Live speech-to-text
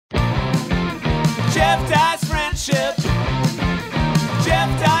Jeff Dye's friendship. Jeff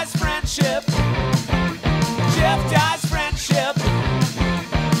Dye's friendship. Jeff Dye's friendship.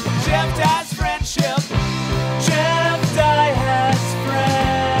 Jeff Dye's friendship. Jeff Dye has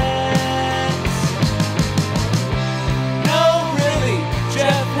friends. No, really,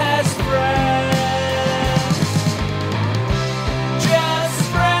 Jeff has friends. Jeff's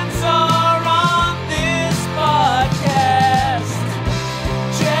friends are on this podcast.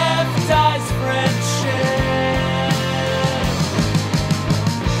 Jeff Dye's friendship.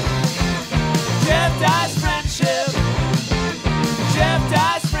 Jeff Dye's friendship. Jeff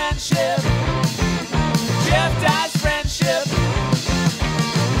Dye's friendship. Jeff Dye's friendship.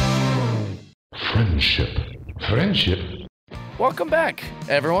 Friendship. Welcome back,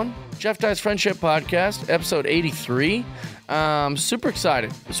 everyone. Jeff Dye's Friendship Podcast, episode 83. Super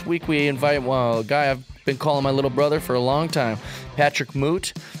excited. This week we invite a guy I've been calling my little brother for a long time, Patrick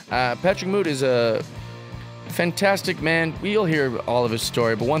Moote. Patrick Moote is a fantastic man. You'll hear all of his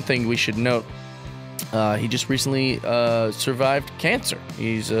story, but one thing we should note, he just recently survived cancer.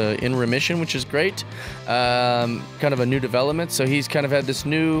 He's in remission, which is great. Kind of a new development. So he's kind of had this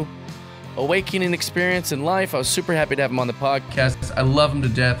new awakening experience in life. I was super happy to have him on the podcast. I love him to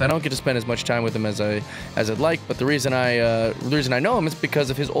death. I don't get to spend as much time with him as I'd like, but the reason I know him is because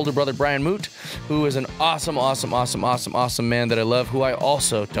of his older brother Brian Moote, who is an awesome man that I love, who I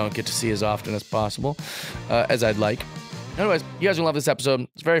also don't get to see as often as possible, as I'd like. Anyways, you guys will love this episode.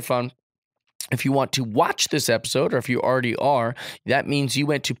 It's very fun. If you want to watch this episode, or if you already are, that means you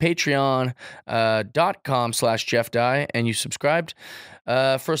went to patreon.com/Jeff Dye and you subscribed.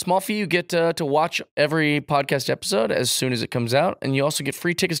 For a small fee, you get to watch every podcast episode as soon as it comes out, and you also get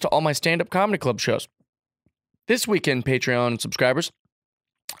free tickets to all my stand-up comedy club shows. This weekend, Patreon subscribers,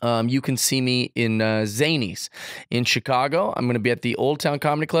 you can see me in Zanies in Chicago. I'm going to be at the Old Town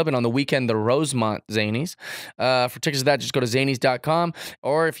Comedy Club, and on the weekend, the Rosemont Zanies. For tickets to that, just go to zanies.com.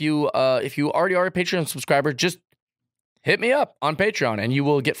 Or if you already are a Patreon subscriber, just hit me up on Patreon, and you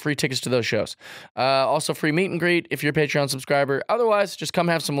will get free tickets to those shows. Also, free meet and greet if you're a Patreon subscriber. Otherwise, just come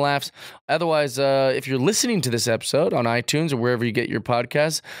have some laughs. Otherwise, if you're listening to this episode on iTunes or wherever you get your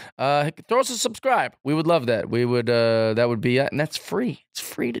podcasts, throw us a subscribe. We would love that. We would. That would be it, and that's free. It's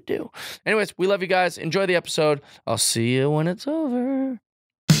free to do. Anyways, we love you guys. Enjoy the episode. I'll see you when it's over.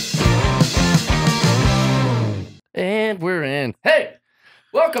 And we're in. Hey!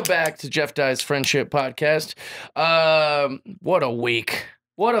 Welcome back to Jeff Dye's Friendship Podcast. What a week.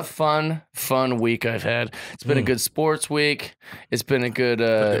 What a fun week I've had. It's been a good sports week. It's been a good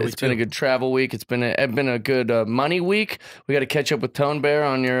been a good travel week. It's been a good money week. We got to catch up with Tone Bear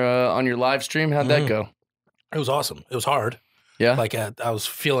on your live stream. How'd that go? It was awesome. It was hard. Yeah. Like I was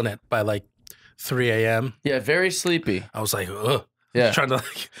feeling it by like 3 a.m. Yeah, very sleepy. I was like, ugh. Yeah. I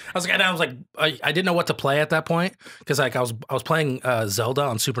was like, I didn't know what to play at that point because like I was playing Zelda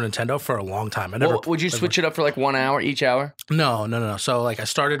on Super Nintendo for a long time. Would you switch it up for like 1 hour each hour? No. So like I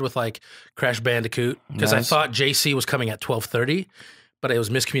started with like Crash Bandicoot because I thought JC was coming at 12:30. But it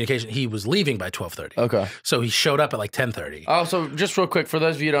was miscommunication. He was leaving by 12:30. Okay. So he showed up at like 10:30. Oh, so just real quick, for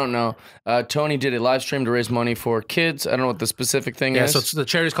those of you who don't know, Tony did a live stream to raise money for kids. I don't know what the specific thing is. Yeah, so the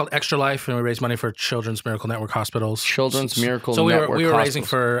charity's called Extra Life, and we raise money for Children's Miracle Network hospitals. Children's Miracle Network Network we were raising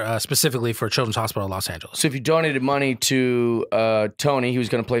for specifically for Children's Hospital of Los Angeles. So if you donated money to Tony, he was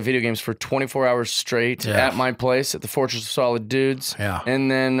going to play video games for 24 hours straight at my place at the Fortress of Solid Dudes. Yeah.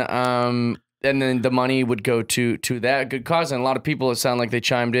 And then the money would go to that good cause. And a lot of people, it sounded like they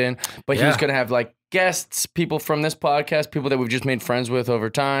chimed in. But he was going to have like guests, people from this podcast, people that we've just made friends with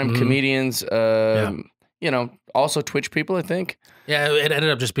over time, comedians, also Twitch people, I think. Yeah, it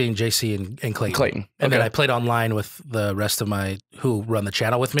ended up just being JC and Clayton. And then I played online with the rest of who run the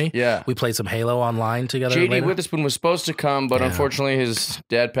channel with me. Yeah. We played some Halo online together. JD Witherspoon was supposed to come, but unfortunately his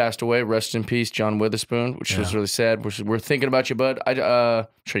dad passed away. Rest in peace, John Witherspoon, which was really sad. We're thinking about you, bud.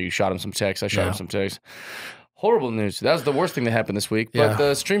 Sure you shot him some texts. I shot him some texts. Horrible news. That was the worst thing that happened this week, but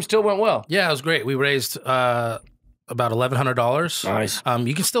the stream still went well. Yeah, it was great. We raised about $1,100. Nice.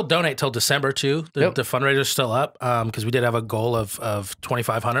 You can still donate till December too. The fundraiser's still up because we did have a goal of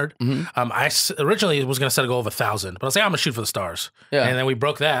 $2,500. I originally was going to set a goal of 1,000, but I was like, I'm going to shoot for the stars. Yeah. And then we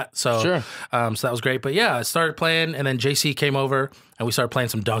broke that. So, so that was great. But yeah, I started playing, and then JC came over, and we started playing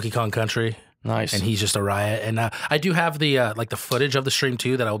some Donkey Kong Country. Nice. And he's just a riot. And I do have the the footage of the stream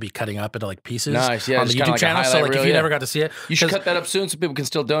too that I will be cutting up into like pieces. Nice. Yeah, on the YouTube channel. So like if you never got to see it, you should cut that up soon so people can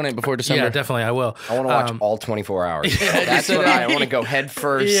still donate before December. Yeah, definitely. I will. I want to watch all 24 hours. That's what I want to go head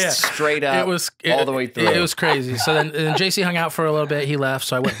first, straight up, all the way through. It was crazy. So then JC hung out for a little bit. He left,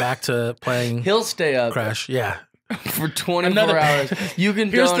 so I went back to playing. He'll stay up. Crash. Yeah. for 24 hours. You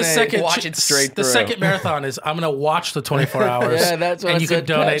can Here's donate. the second. Watch it straight The through. second marathon is I'm gonna watch the 24 hours. Yeah, that's what and I you said.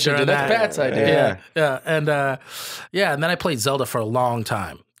 can donate Pat should during do. that. That's Pat's idea. Yeah. And and then I played Zelda for a long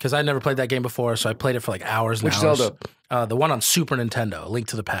time because I never played that game before, so I played it for like hours and Which hours. Zelda? The one on Super Nintendo, Link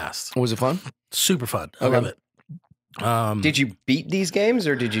to the Past. Was it fun? Super fun. I love it. Did you beat these games,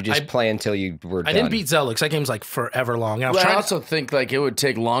 or did you just play until you were done? I didn't beat Zelda because that game's like forever long. And Well, I also think like it would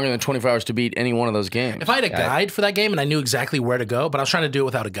take longer than 24 hours to beat any one of those games. if I had a guide for that game and I knew exactly where to go, but I was trying to do it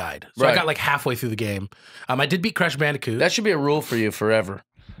without a guide. So I got like halfway through the game. I did beat Crash Bandicoot. That should be a rule for you forever.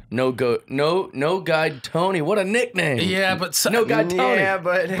 No guide Tony. What a nickname. Yeah, but no guide Tony. Yeah,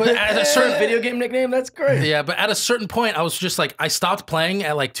 but at a certain video game nickname. That's great. Yeah, but at a certain point, I was just like, I stopped playing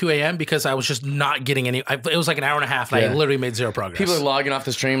at like 2 a.m. because I was just not getting any. It was like an hour and a half, and I literally made zero progress. People are logging off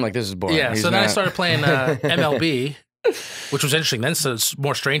the stream like this is boring. Yeah, so then I started playing MLB. Which was interesting. Then so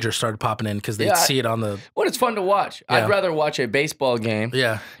more strangers started popping in because they'd see it on the. Well, it's fun to watch. Yeah. I'd rather watch a baseball game.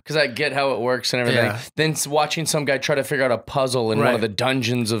 Yeah. Because I get how it works and everything. Than watching some guy try to figure out a puzzle in one of the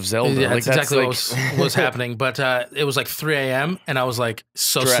dungeons of Zelda. Yeah, like, that's exactly what was happening. But it was like 3 a.m. and I was like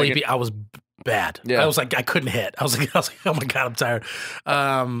so sleepy. I was bad. Yeah. I was like I couldn't hit. I was like oh my god, I'm tired.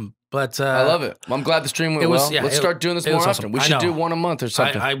 But I love it. I'm glad the stream went well. Let's start doing this more often. Awesome. We should do one a month or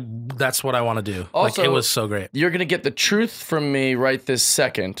something. That's what I want to do. Also, like, it was so great. You're gonna get the truth from me right this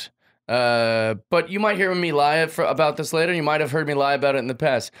second. But you might hear me lie about this later. You might have heard me lie about it in the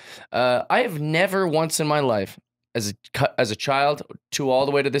past. I have never once in my life, as a child to all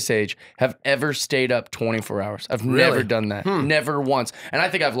the way to this age, have ever stayed up 24 hours. I've never done that. Never once. And I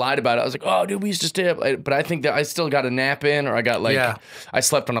think I've lied about it. I was like, oh, dude, we used to stay up. But I think that I still got a nap in, or I got like, I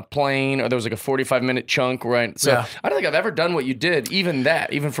slept on a plane, or there was like a 45-minute chunk, right? So I don't think I've ever done what you did, even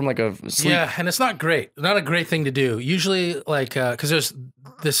from like a sleep. Yeah, and it's not great. Not a great thing to do. Usually, like, because there's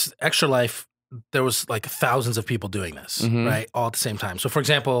this Extra Life, there was like thousands of people doing this, right? All at the same time. So for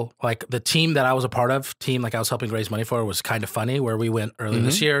example, like the team that I was a part of, like I was helping raise money for, was Kind of Funny, where we went earlier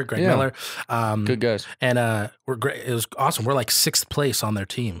this year, Greg Miller. Good guys. And we're great. It was awesome. We're like 6th place on their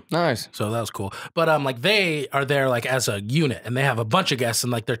team. Nice. So that was cool. But like they are there like as a unit, and they have a bunch of guests,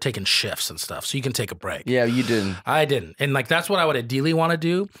 and like they're taking shifts and stuff. So you can take a break. Yeah, you didn't. I didn't. And like that's what I would ideally want to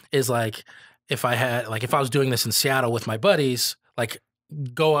do is like if I was doing this in Seattle with my buddies, like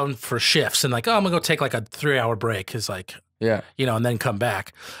go on for shifts and like, oh, I'm gonna go take like a 3-hour break is like, and then come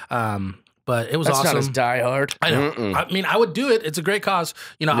back. But it was That's awesome. Not as Die Hard. I know. I mean, I would do it. It's a great cause.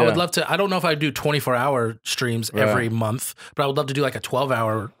 I would love to. I don't know if I'd do 24-hour streams every month, but I would love to do like a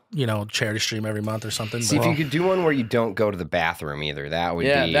 12-hour charity stream every month or something. See, if you could do one where you don't go to the bathroom either, that would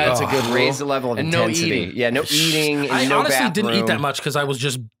be... that's a good raise the level of intensity. No eating. Yeah, no eating. I no honestly bathroom. did not eat that much because I was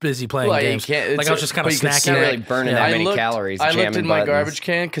just busy playing games. Like I was just kind of snacking. Not really burning that many calories. I looked in my garbage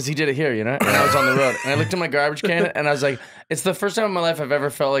can because he did it here, and I was on the road. And I looked in my garbage can and I was like, it's the first time in my life I've ever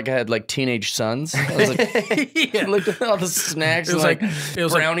felt like I had like teenage sons. I was like, I looked at all the snacks. It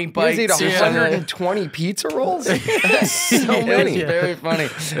was brownie bites. You ate 120 pizza rolls? That's so many. It was very funny.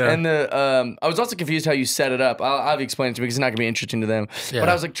 And I was also confused how you set it up. I'll have you explain it to me because it's not going to be interesting to them. Yeah. But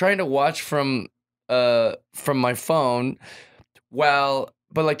I was like trying to watch from my phone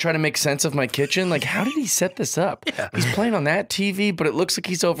but like trying to make sense of my kitchen. Like, how did he set this up? Yeah. He's playing on that TV, but it looks like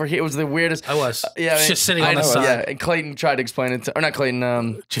he's over here. It was the weirdest. I was. Just sitting on the side. Yeah, and Clayton tried to explain it or not Clayton,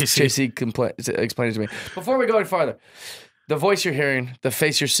 JC explained it to me. Before we go any farther, the voice you're hearing, the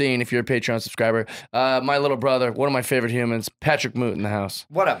face you're seeing if you're a Patreon subscriber, my little brother, one of my favorite humans, Patrick Moote in the house.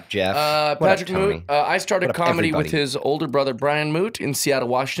 What up, Jeff? Patrick Moote. I started comedy with his older brother, Brian Moote, in Seattle,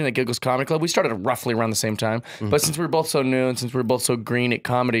 Washington at Giggles Comedy Club. We started roughly around the same time. But since we were both so new and since we were both so green at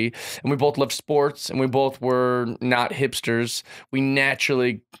comedy, and we both loved sports, and we both were not hipsters, we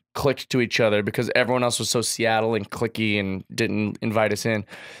naturally clicked to each other because everyone else was so Seattle and cliquey and didn't invite us in.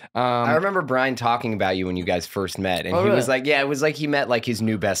 I remember Brian talking about you when you guys first met, and he was like, it was like he met like his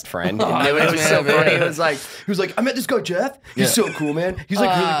new best friend. And it was so funny. He was like, I met this guy Jeff. He's so cool, man. He's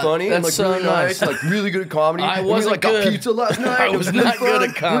like really funny and like really nice, like really good at comedy. I wasn't like got pizza last night. I was not good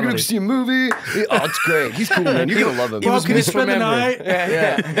at comedy. We're gonna see a movie. Oh, it's great. He's cool, man. You're gonna love him. He was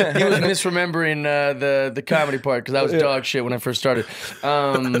misremembering. He was misremembering the comedy part because I was dog shit when I first started.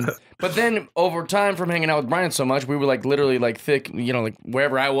 But then over time, from hanging out with Brian so much, we were like literally like thick, like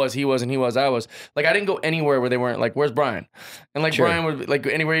wherever I was, he was, and he was, I was. Like I didn't go anywhere where they weren't like, where's Brian? And like Brian would like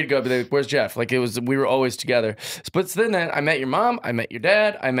anywhere you'd go, be like, where's Jeff? Like we were always together. But then I met your mom, I met your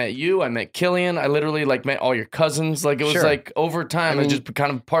dad, I met you, I met Killian, I literally like met all your cousins. Like it was like over time, I just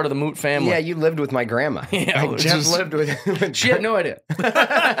kind of part of the Moote family. Yeah, you lived with my grandma. Yeah, like, Jeff lived with. She had no idea.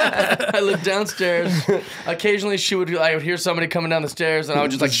 I lived downstairs. Occasionally, I would hear somebody coming down the stairs, and I would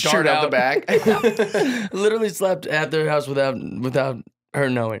just like start out the back. Literally slept at their house without her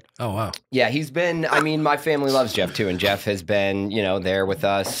knowing. Oh, wow. Yeah, he's been, I mean, my family loves Jeff too, and Jeff has been, you know, there with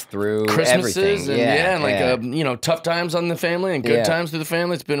us through Christmases everything. and you know, tough times on the family and good times through the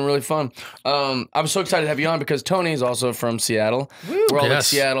family. It's been really fun. I'm so excited to have you on because Tony is also from Seattle. Woo. We're all like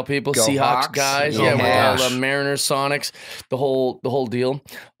Seattle people, Go Seahawks Hawks. guys. Oh Yeah, my we're all gosh. Mariners, Sonics, the whole deal.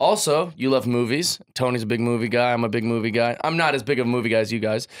 Also, you love movies. Tony's a big movie guy. I'm a big movie guy. I'm not as big of a movie guy as you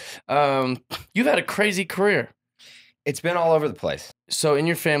guys. You've had a crazy career. It's been all over the place. So in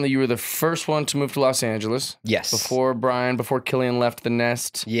your family, you were the first one to move to Los Angeles. Yes. Before Killian left the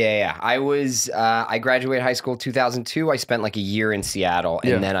nest. Yeah. I graduated high school 2002. I spent like a year in Seattle,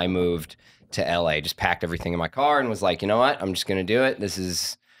 and then I moved to LA. Just packed everything in my car and was like, you know what? I'm just going to do it. This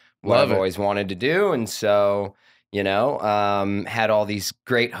is what I've always wanted to do. And so, you know, had all these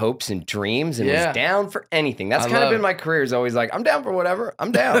great hopes and dreams and was down for anything. That's kind of been my career, is always like, I'm down for whatever.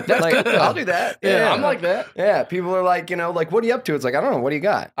 I'm down. Like, I'll do that. Yeah, I'm like that. Yeah, people are like, you know, like, what are you up to? It's like, I don't know. What do you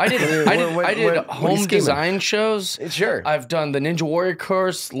got? I did home design shows. Sure. I've done the Ninja Warrior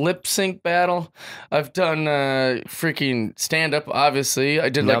course, lip sync battle. I've done freaking stand up. Obviously, I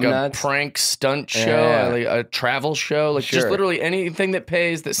did like a prank stunt show, like a travel show, like just literally anything that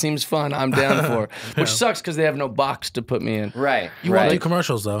pays that seems fun. I'm down for, which sucks because they have no box to put me in. Right. You want to do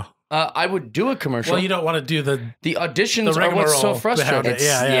commercials though? I would do a commercial. Well, you don't want to do the auditions are what's so frustrating.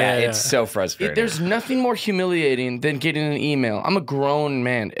 It's so frustrating. There's nothing more humiliating than getting an email. I'm a grown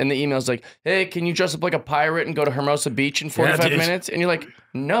man, and the email's like, "Hey, can you dress up like a pirate and go to Hermosa Beach in 45 minutes?" And you're like,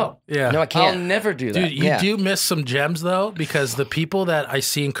 "No, no, I can't. I'll never do that." Dude, you do miss some gems though, because the people that I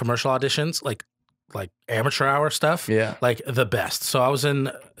see in commercial auditions, like amateur hour stuff, like the best. So I was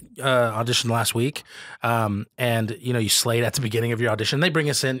in audition last week, and you know, you slate at the beginning of your audition. They bring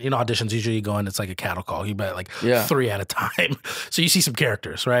us in, you know, auditions usually you go in, it's like a cattle call. You bet like 3 at a time. So you see some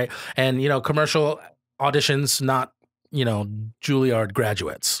characters, right? And you know, commercial auditions, not, you know, Juilliard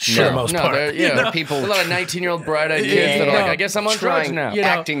graduates for the most part. They're people, a lot of 19-year-old bright-eyed kids that are like, I guess I'm on drugs now. You know,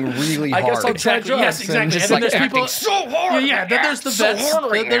 acting really hard. I guess I'll try drugs. Yes, exactly. Just and like then there's acting people so hard. Yeah, then there's the vets.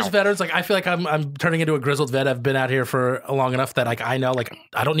 There's now. veterans. Like I feel like I'm turning into a grizzled vet. I've been out here for long enough that like I know, like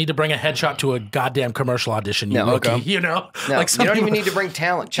I don't need to bring a headshot to a goddamn commercial audition. You rookie, you know. No, like you don't even need to bring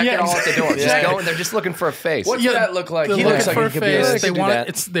talent. Check it all at the door. Just go. They're just looking for a face. What's that look like? He looks like he could be a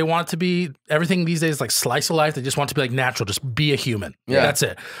face. They want it to be everything these days, like slice of life. They just want it to be like natural. Just be a human. Yeah, that's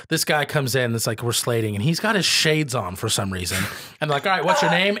it. This guy comes in, it's like we're slating, and he's got his shades on for some reason. And they're like, all right, what's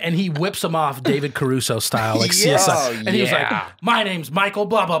your name? And he whips him off David Caruso style, like CSI. And he was like, my name's Michael,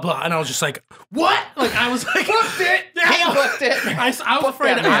 blah, blah, blah. And I was just like, what? Like, I was like, booked it. He booked it. I was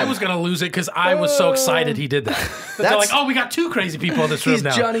afraid I was going to lose it because I was so excited he did that. They're like, oh, we got 2 crazy people in this room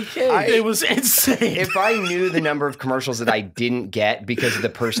now. Johnny Cage. It was insane. If I knew the number of commercials that I didn't get because of the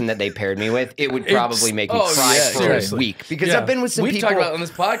person that they paired me with, it would probably make me cry for a week. Because I've been with some people. We've talked about it on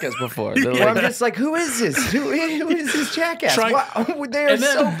this podcast before. Where I'm just like, who is this? Who is this jackass? They are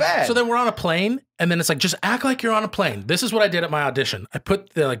so bad. So then we're on a plane, and then it's like, just act like you're on a plane. This is what I did at my audition. I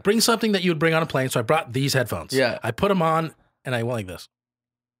put bring something that you would bring on a plane. So I brought these headphones. Yeah. I put them on, and I went like this.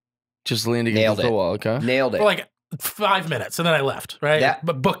 Just leaned against the wall. Okay. Nailed it. For like 5 minutes, and then I left. Right.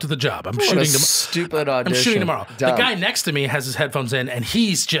 But booked the job. I'm shooting. Stupid audition. I'm shooting tomorrow. Dumb. The guy next to me has his headphones in, and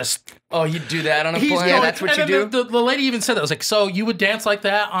he's just. Oh, you do that on a plane? Yeah, that's what you do? The lady even said that. I was like, so you would dance like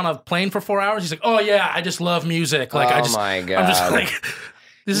that on a plane for 4 hours? He's like, oh, yeah, I just love music. Like, my God. I'm just like,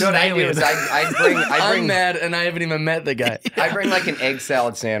 this is an alien. I'm mad, and I haven't even met the guy. I bring like an egg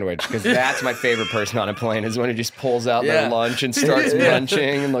salad sandwich, because that's my favorite person on a plane, is when he just pulls out their lunch and starts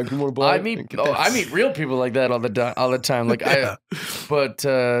munching and like, you want to buy? I meet real people like that all the time. Like but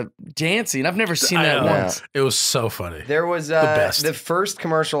dancing, I've never seen that once. It was so funny. There was the first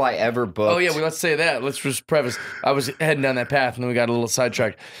commercial I ever booked. Oh yeah, well, let's say that. Let's just preface. I was heading down that path, and then we got a little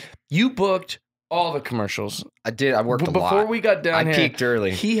sidetracked. You booked all the commercials. I did. I worked a lot. Before we got down here, I peaked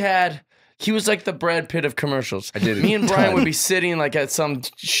early. He was like the Brad Pitt of commercials. I did. Me and Brian would be sitting like at some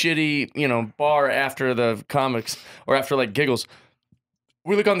shitty, bar after the comics or after like Giggles.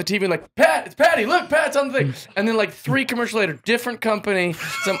 We look on the TV and like, Pat, it's Patty. Look, Pat's on the thing. And then like 3 commercials later, different company,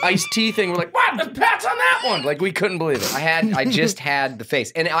 some iced tea thing. We're like, what? Pat's on that one. Like we couldn't believe it. I just had the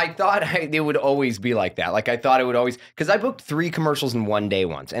face. And I thought it would always be like that. Like I thought it would always, because I booked 3 commercials in one day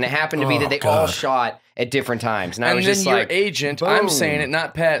once. And it happened to be that they all shot at different times. And I was just like, your agent, boom. I'm saying it,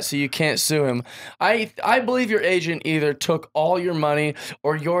 not Pat, so you can't sue him. I believe your agent either took all your money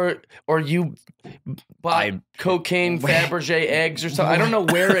or you bought cocaine Fabergé eggs or something. I don't know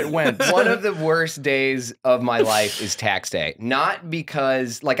where it went. One of the worst days of my life is tax day. Not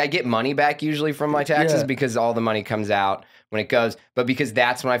because, like, I get money back usually from my taxes because all the money comes out when it goes, but because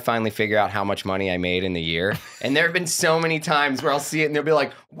that's when I finally figure out how much money I made in the year. And there have been so many times where I'll see it and they'll be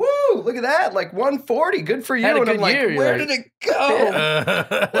like, woo, look at that, like 140, good for you. And I'm like, where did it go?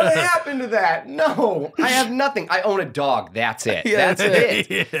 What happened to that? No, I have nothing. I own a dog. That's it. Yeah, that's it.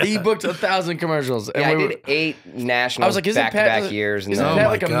 Yeah. He booked 1,000 commercials. And I did 8 national back-to-back years. Isn't Pat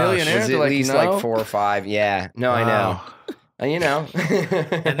like a millionaire? Was it at least like 4 or 5? Yeah. No, I know. You know,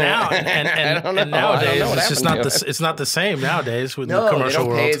 and nowadays it's just not it's not the same nowadays with the commercial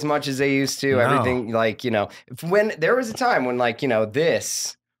world. They don't pay as much as they used to. No. Everything like when there was a time when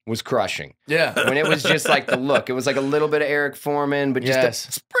this was crushing. Yeah, when it was just like the look. It was like a little bit of Eric Foreman, but just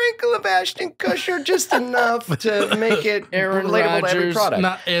a sprinkle of Ashton Kutcher, just enough to make it relatable to every product.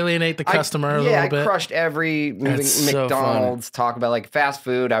 Not alienate the customer a little bit. I crushed every McDonald's talk about like fast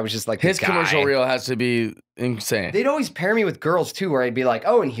food. I was just like, his commercial reel has to be insane. They'd always pair me with girls too, where I'd be like,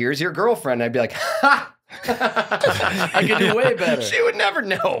 oh, and here's your girlfriend. And I'd be like, ha! I could do way better. She would never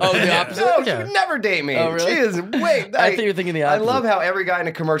know. Oh, the opposite? No, she would never date me. Oh, really? She is way... I think you're thinking the opposite. I love how every guy in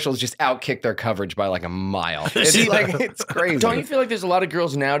a commercial is just outkick their coverage by like a mile. It's like, it's crazy. Don't you feel like there's a lot of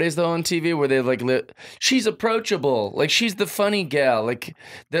girls nowadays, though, on TV where they're like, she's approachable. Like, she's the funny gal. Like,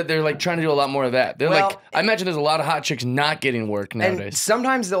 they're like trying to do a lot more of that. They're like, I imagine there's a lot of hot chicks not getting work nowadays. And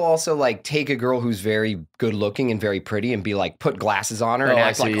sometimes they'll also like take a girl who's very good looking and very pretty and be like, put glasses on her and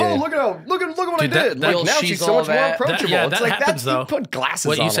act like, oh, look at what I did. Like, now she's so much more approachable. That like happens though. You put glasses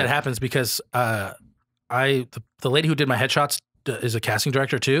what on you said her. happens because the lady who did my headshots is a casting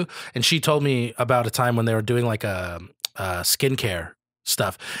director too, and she told me about a time when they were doing like a skincare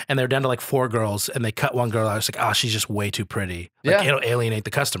stuff, and they're down to like 4 girls, and they cut one girl out. I was like, she's just way too pretty. Like, it'll alienate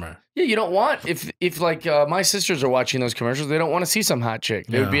the customer. Yeah, you don't want if like my sisters are watching those commercials, they don't want to see some hot chick.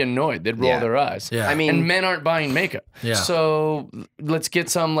 They would be annoyed. They'd roll their eyes. Yeah, I mean, and men aren't buying makeup. Yeah, so let's get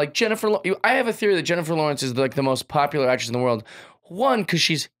some like Jennifer. I have a theory that Jennifer Lawrence is like the most popular actress in the world. One, because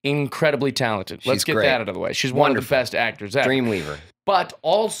she's incredibly talented. Let's get that out of the way. She's one of the best actors ever. Dreamweaver. But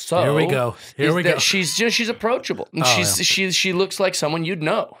also, here we go. She's approachable. And she looks like someone you'd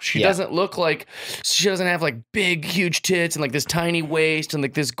know. She doesn't look like she doesn't have like big, huge tits and like this tiny waist and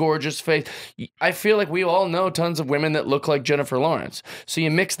like this gorgeous face. I feel like we all know tons of women that look like Jennifer Lawrence. So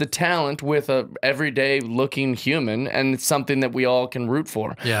you mix the talent with a everyday looking human, and it's something that we all can root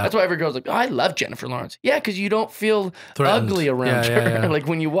for. Yeah, that's why every girl's like, I love Jennifer Lawrence. Yeah, because you don't feel ugly around her like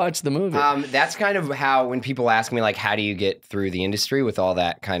when you watch the movie. That's kind of how when people ask me like, how do you get through the industry with all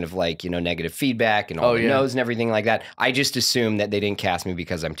that kind of like, negative feedback and all the no's and everything like that. I just assume that they didn't cast me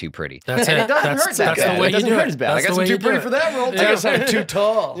because I'm too pretty. That's and it doesn't hurt that bad. It doesn't hurt as bad. I guess I'm too pretty for that role too. I guess I'm too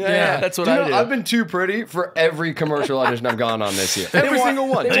tall. Yeah, that's what I do. I've been too pretty for every commercial audition I've gone on this year. Every single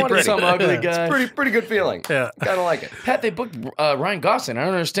one. They wanted some ugly guy. It's pretty good feeling. Yeah. Kind of like it. Pat, they booked Ryan Gosling. I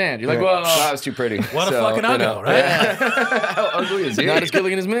don't understand. You're like, well, I was too pretty. What a fucking uggo, right? How ugly is he? Not as good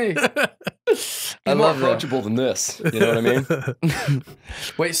looking as me. I'm more approachable than this. You know what I mean?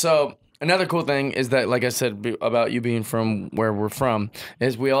 Wait, so another cool thing is that, like I said about you being from where we're from,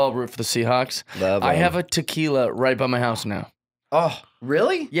 is we all root for the Seahawks. I have a tequila right by my house now. Oh,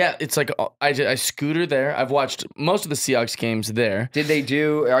 really? Yeah, it's like I scooter there. I've watched most of the Seahawks games there.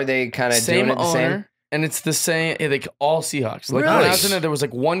 Are they kind of doing it the same? And it's the same, like all Seahawks. Like really? When I was in there was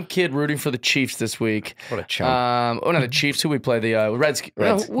like one kid rooting for the Chiefs this week. What a chump. No, the Chiefs. Who we play? The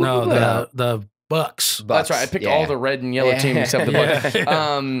Redskins. The Bucks. That's right. I picked all the red and yellow team except the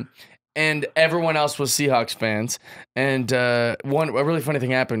Bucks. And everyone else was Seahawks fans. And a really funny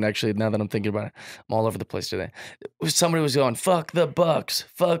thing happened, actually, now that I'm thinking about it. I'm all over the place today. Somebody was going, fuck the Bucks,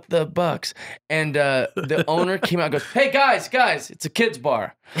 fuck the Bucks. And the owner came out and goes, hey, guys, it's a kid's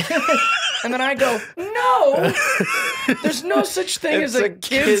bar. And then I go, no, there's no such thing as a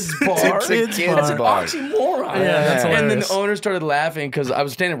kid's bar. It's a kid's bar. Oxymoron. Yeah, that's hilarious. And then the owner started laughing because I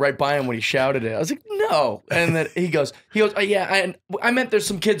was standing right by him when he shouted it. I was like, no. And then he goes, oh, yeah, I meant there's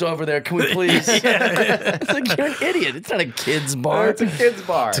some kids over there. Can we please? It's like, you're an idiot. It's not a kid's bar. It's a kid's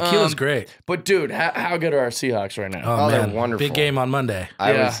bar. Tequila's great. But dude, how good are our Seahawks right now? Oh, man. They're wonderful. Big game on Monday.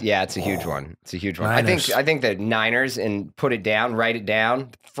 It's a huge one. It's a huge one. I think the Niners, and write it down,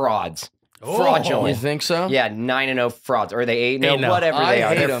 frauds. Fraudulent. You think so? Yeah, 9-0 frauds. Or they 8-0, whatever they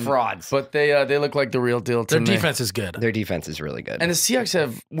are. They're frauds. But they look like the real deal to me. Their defense is good. Their defense is really good. And the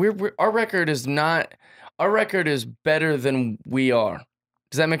Seahawks our record is not, our record is better than we are.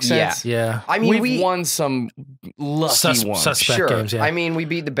 Does that make sense? Yeah. I mean, we've won some lucky ones. Suspect games, yeah. I mean, we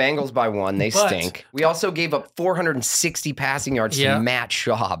beat the Bengals by 1. They stink. We also gave up 460 passing yards to Matt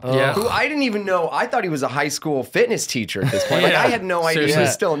Schaub, who I didn't even know. I thought he was a high school fitness teacher at this point. Like, I had no idea he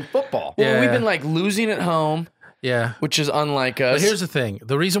was still in football. Well, we've been like losing at home, Yeah. which is unlike us. But here's the thing: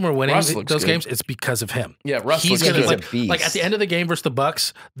 the reason we're winning Russ looks those good. games, it's because of him. Yeah, Russ He's looks gonna good. He's a beast. like at the end of the game versus the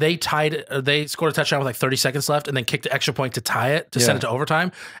Bucks, they scored a touchdown with like 30 seconds left, and then kicked the extra point to tie it to send it to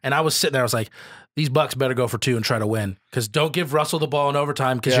overtime. And I was sitting there, I was like, these Bucks better go for 2 and try to win, because don't give Russell the ball in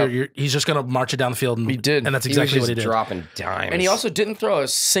overtime, because he's just going to march it down the field. And, He did. and that's exactly what he did. Dropping dimes. And he also didn't throw a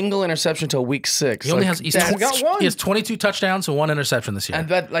single interception until week 6. He only has he got one. He has 22 touchdowns and 1 interception this year. And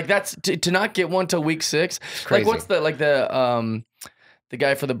that's to not get one till week 6. crazy. Like what's the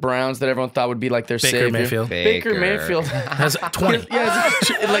guy for the Browns that everyone thought would be like their Baker savior? Mayfield. Baker Mayfield has 20.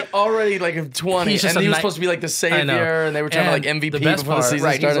 like already like 20, He's just and he a was ni- supposed to be like the I savior, know. and they were trying to like And MVP the best before the part- season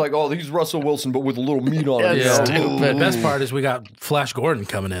Right, started. he's like, oh, he's Russell Wilson, but with a little meat on it. Yeah, you know? stupid. The best part is we got Flash Gordon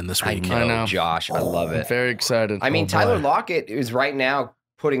coming in this I week. know, Josh. I love it. Very excited. I mean, boy. Tyler Lockett is right now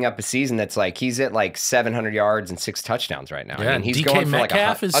putting up a season that's like he's at like 700 yards and 6 touchdowns right now. Yeah, I mean, he's DK going for like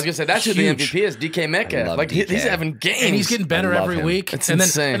Metcalf is I was gonna say that should be huge. MVP is DK I Metcalf. love Like DK. he's having games, And he's getting better I love every him. week. It's and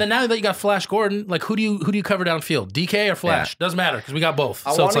insane. then now that you got Flash Gordon, like who do you cover downfield? DK or Flash? Doesn't matter because we got both.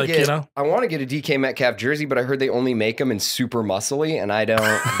 I So want it's to like, get I want to get a DK Metcalf jersey, but I heard they only make them in super muscly, and I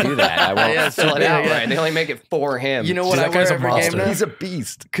don't do that. I won't Yeah, fill it yeah, out yeah. right. They only make it for him. You know what? Dude, I that guy's wear a every game monster. now. He's a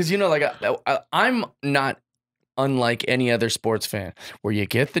beast. Because you know, like I'm not unlike any other sports fan, where you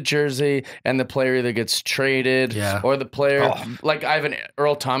get the jersey and the player either gets traded, or the player like I have an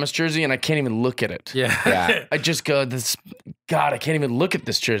Earl Thomas jersey and I can't even look at it. Yeah. I just go, God, I can't even look at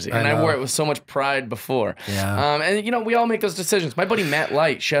this jersey, and I wore it with so much pride before. Yeah. And you know, we all make those decisions. My buddy Matt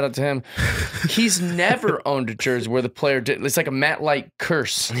Light, shout out to him. He's never owned a jersey where the player did. It's like a Matt Light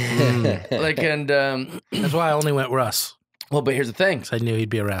curse. Like, and That's why I only went Russ. well, but here's the thing. I knew he'd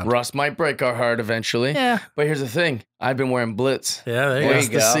be around. Russ might break our heart eventually. Yeah. But here's the thing. I've been wearing Blitz. Yeah, there you There go. you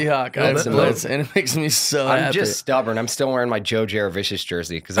The go. Seahawk. I have That's Blitz, and it makes me so I'm happy. just stubborn. I'm still wearing my Joe Jaravicious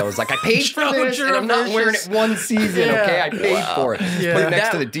jersey because I was like, I paid for Joe this, and I'm not wearing it one season. Yeah. Okay, I paid for it. Yeah. Put it next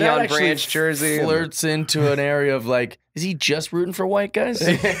That- to the that Deion actually Branch jersey. and- flirts into an area of like, is he just rooting for white guys?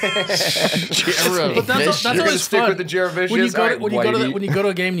 But that's You're gonna always stick fun. with the Jaravicious. When you go, All right, when you go to whitey. when you go to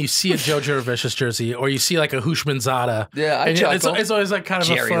a game and you see a Joe Jaravicious jersey, or you see like a Hushmanzada, Yeah, I and chuckle. it's always like kind of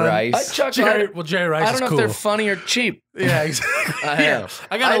Jerry a fun. Rice. I chuckle. Jerry Rice I don't is know cool. if they're funny or cheap. Yeah, exactly. I Yeah. know.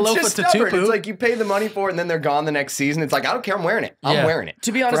 I got a It's loaf of just stubborn. Tatupu. It's like you pay the money for it, and then they're gone the next season. It's like, I don't care. I'm wearing it. I'm Yeah. wearing it.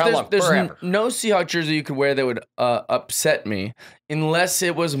 To be For honest, how long? there's Forever. no Seahawk jersey you could wear that would upset me unless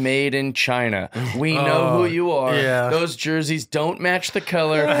it was made in China. We know who you are. yeah. Those jerseys don't match the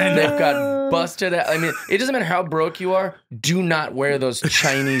color. They've got busted out. I mean, it doesn't matter how broke you are. Do not wear those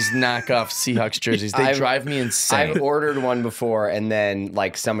Chinese knockoff Seahawks jerseys. They drive me insane. I've ordered one before, and then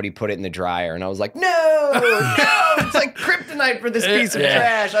like somebody put it in the dryer, and I was like, no, it's like kryptonite for this piece of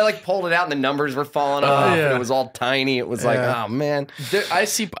trash. I like pulled it out, and the numbers were falling off, and yeah. it was all tiny. It was like, oh man.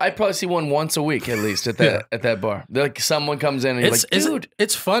 I probably see one once a week at least at that bar. They're like someone comes in and he's like, dude.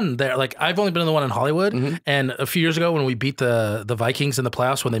 It's fun there. Like I've only been in the one in Hollywood, and a few years ago when we beat the Vikings in the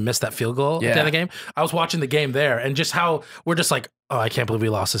playoffs when they missed that field goal at the end of the game, I was watching the game there, and just how we're just like, oh, I can't believe we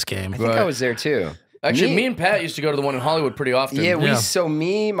lost this game. I think I was there too. Actually, me and Pat used to go to the one in Hollywood pretty often. Yeah, so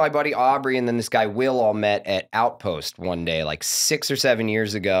me, my buddy Aubrey, and then this guy Will all met at Outpost one day, like 6 or 7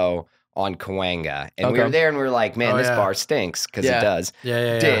 years ago on Cahuenga. And we were there and we were like, man, this bar stinks, because it does.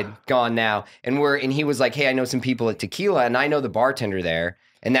 Yeah. Gone now. And he was like, hey, I know some people at Tequila, and I know the bartender there.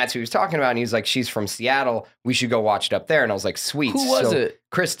 And that's who he was talking about. And he was like, she's from Seattle. We should go watch it up there. And I was like, sweet. Who was it?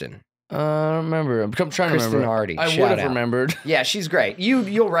 Kristen. I don't remember. I'm trying to Kristen remember. Hardy. I Shout would have out. remembered. Yeah, she's great.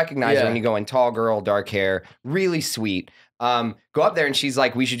 You'll recognize her Yeah. when you go in. Tall girl, dark hair, really sweet. Go up there and she's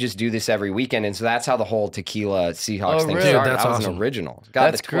like, we should just do this every weekend. And so that's how the whole Tequila Seahawks thing really? started. That's I was awesome. an original.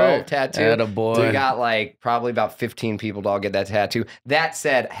 Got That's the 12 great. tattoo. Attaboy. We got like probably about 15 people to all get that tattoo. That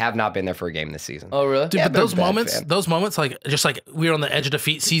said, have not been there for a game this season. Oh, really? Dude, Yeah, but they're those bad, moments, fam. like just like we were on the edge of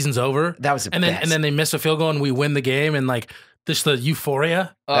defeat, season's over. That was the and then best. and then they miss a field goal and we win the game, and like just the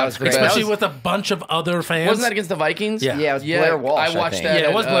euphoria, That was great. especially That was- with a bunch of other fans. Wasn't that against the Vikings? Yeah. Yeah, it was Blair Walsh, I watched think. that. Yeah,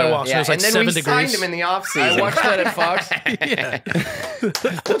 it was Blair Walsh. Yeah, It was like and then 7 we degrees. signed him in the offseason. I watched that at Fox.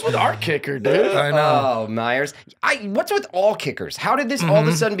 What's with our kicker, dude? I know. Oh, Myers. What's with all kickers? How did this all of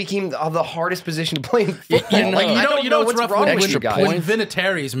a sudden become the hardest position to play in football? You know- Like, I don't know what's what's rough wrong when, with extra you guys. when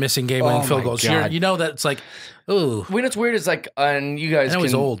Vinatieri's missing game-winning Oh field my goals. God. You know that it's like, ooh. You know what's weird is like, and you guys I know can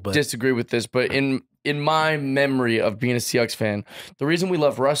he's old, but- disagree with this, but in my memory of being a Seahawks fan, the reason we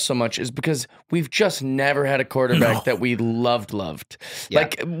love Russ so much is because we've just never had a quarterback that we loved. Yeah.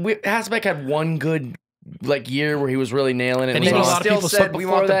 Like Hasselbeck had one good year where he was really nailing it. And And even he a lot of still people said, but we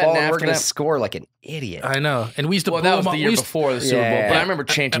before want the that ball and and we're after going to that- score like an idiot. I know. And we used to Well, boo that was him the we year used- before the Super Bowl, Yeah. but I remember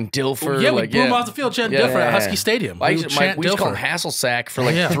chanting Dilfer. Yeah, we blew him off the field, chanting Yeah. Dilfer at Husky Stadium. I We used would to, chant we used to call him Dilfer. Hasselsack for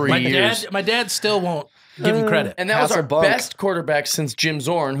like Yeah. 3 years. My dad still won't Give him credit. And that was our Hasselbank. best quarterback since Jim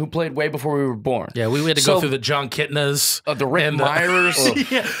Zorn, who played way before we were born. Yeah, we had to go through the John Kitnas. The Rick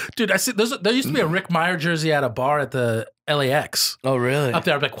Myers. Yeah. Dude, I see, there used to be a Rick Meyer jersey at a bar at the LAX. Oh, really? Up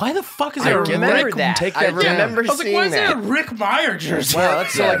there. I'm like, why the fuck is there a remember Rick? that. Take I that remember I was like, seeing why is that. there a Rick Meyer jersey? Well,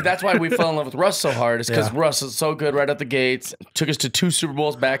 that's why we fell in love with Russ so hard. Is because Yeah. Russ is so good right out the gates. Took us to 2 Super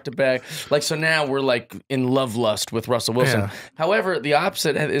Bowls back to back. Like, so now we're like in love lust with Russell Wilson. Yeah. However, the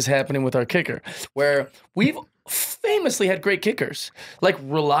opposite is happening with our kicker, where we've famously had great kickers, like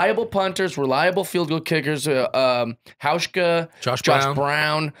reliable punters, reliable field goal kickers. Hauschka, Josh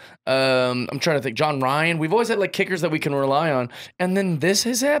Brown. I'm trying to think. John Ryan. We've always had like kickers that we can rely on, and then this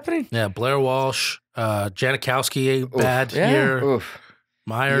is happening. Yeah, Blair Walsh, Janikowski, bad Yeah. year. Oof.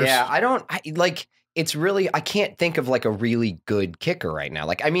 Myers. Yeah, it's really, I can't think of like a really good kicker right now.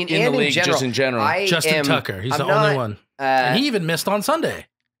 Like, I mean, In the and league, just in general. Justin Tucker. He's I'm the only not, one. And he even missed on Sunday.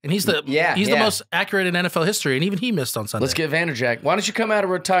 And he's the the most accurate in NFL history, and even he missed on Sunday. Let's get Vanderjack. Why don't you come out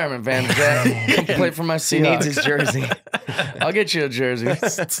of retirement, Vanderjack? Come play for my Seahawks. He needs his jersey. I'll get you a jersey.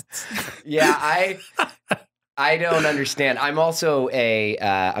 Yeah, I don't understand. I'm also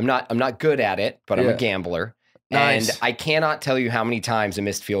I'm not good at it, but I'm a gambler. Nice. And I cannot tell you how many times a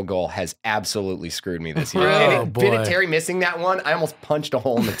missed field goal has absolutely screwed me this year. Really? And Vinatieri missing that one, I almost punched a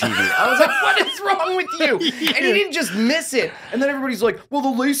hole in the TV. I was like, what is wrong with you? And he didn't just miss it. And then everybody's like, well,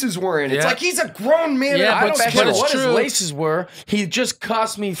 the laces were in. It's like, he's a grown man. Yeah, I don't but care it's what his true. laces were. He just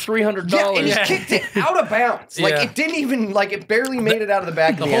cost me $300. Yeah, and he kicked it out of bounds. Like, Yeah. it didn't even, like, it barely made it out of the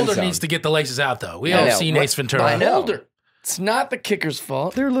back The of the end holder zone. needs to get the laces out, though. We I all know. seen What- Ace Ventura. I know. Holder. It's not the kicker's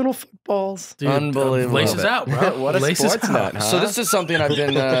fault. They're little footballs. Dude, Unbelievable. Laces out, bro. What a laces sports out. nut, huh? So this is something I've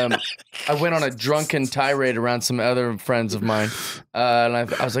been. I went on a drunken tirade around some other friends of mine, and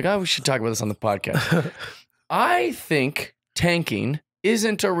I was like, "Oh, we should talk about this on the podcast." I think tanking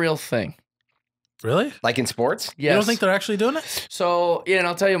isn't a real thing. Really? Like in sports? Yes. You don't think they're actually doing it? So, yeah, and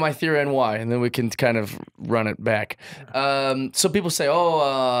I'll tell you my theory and why, and then we can kind of run it back. So people say,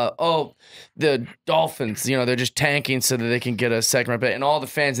 the Dolphins, they're just tanking so that they can get a second round pick. And all the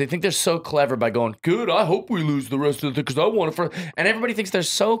fans, they think they're so clever by going, good, I hope we lose the rest of the because I want it for. And everybody thinks they're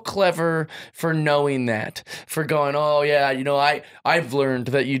so clever for knowing that, for going, oh, yeah, I've learned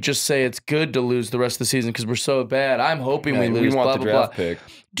that you just say it's good to lose the rest of the season because we're so bad. I'm hoping we lose, want blah, the blah, draft blah. pick.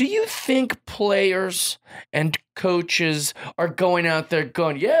 Do you think players and coaches are going out there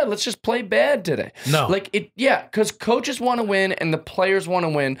going, yeah, let's just play bad today? No. Because coaches want to win and the players want to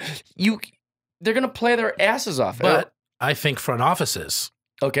win. They're going to play their asses off. But I think front offices.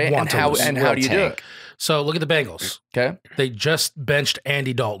 Okay, want to lose. how do you do it? So look at the Bengals. Okay. They just benched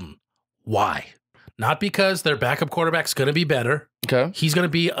Andy Dalton. Why? Not because their backup quarterback's going to be better. Okay. He's going to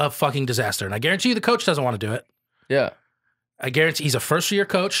be a fucking disaster. And I guarantee you the coach doesn't want to do it. Yeah. I guarantee he's a first-year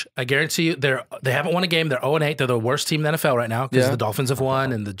coach. I guarantee you they haven't won a game. They're 0-8. They're the worst team in the NFL right now because the Dolphins have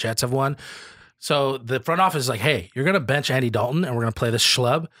won and the Jets have won. So the front office is like, hey, you're going to bench Andy Dalton and we're going to play this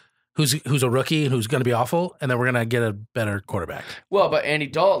schlub who's a rookie and who's going to be awful, and then we're going to get a better quarterback. Well, but Andy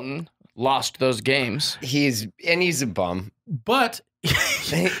Dalton lost those games. He's a bum. But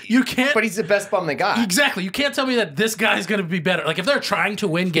you can't. But he's the best bum they got. Exactly. You can't tell me that this guy's going to be better. Like if they're trying to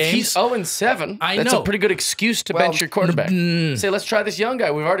win games, He's 0-7. That's know. a pretty good excuse to bench your quarterback. Say, let's try this young guy.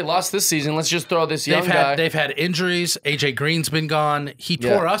 We've already lost this season. Let's just throw this young guy. They've had injuries. AJ Green's been gone. He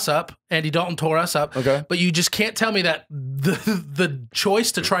tore us up. Andy Dalton tore us up. Okay. But you just can't tell me that the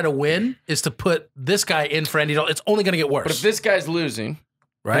choice to try to win is to put this guy in for Andy Dalton. It's only going to get worse. But if this guy's losing,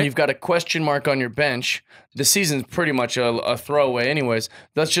 right? and you've got a question mark on your bench, the season's pretty much a throwaway anyways.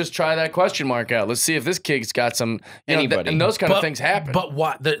 Let's just try that question mark out. Let's see if this kid's got some, Anybody. and those kind of things happen. But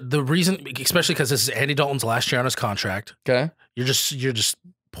what the reason, especially because this is Andy Dalton's last year on his contract, okay. you're just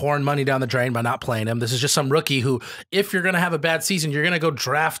pouring money down the drain by not playing him. This is just some rookie who, if you're going to have a bad season, you're going to go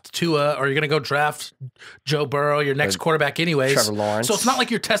draft Tua or you're going to go draft Joe Burrow, your next quarterback anyways. Trevor Lawrence. So it's not like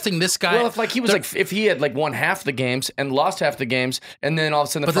you're testing this guy. Well, if he had won half the games and lost half the games, and then all of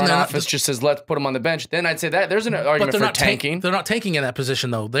a sudden the front office just says, let's put him on the bench, then I'd say that there's an argument for tanking. They're not tanking in that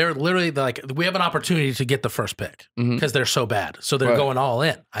position, though. They're literally like, we have an opportunity to get the first pick because they're so bad. So they're going all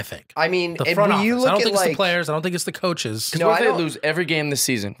in, I think. I mean, the front office. you look I don't at think it's the players. I don't think it's the coaches. What if they lose every game this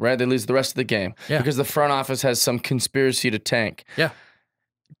season, right? They lose the rest of the game because the front office has some conspiracy to tank. Yeah.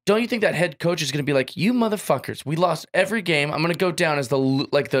 Don't you think that head coach is going to be like, you motherfuckers, we lost every game. I'm going to go down as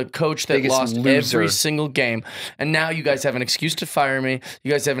the coach that Biggest lost loser. every single game. And now you guys have an excuse to fire me.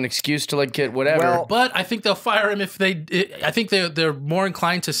 You guys have an excuse to get whatever. Well, but I think they'll fire him if I think they're more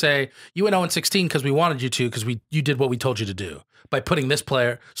inclined to say, you went 0-16 because we wanted you to because you did what we told you to do. by putting this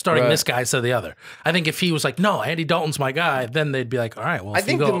player, starting this guy instead of the other. I think if he was like, no, Andy Dalton's my guy, then they'd be like, all right, well, I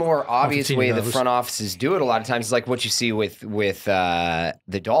think the more obvious way the front offices do it a lot of times is like what you see with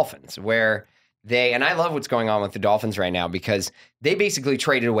the Dolphins, where and I love what's going on with the Dolphins right now because they basically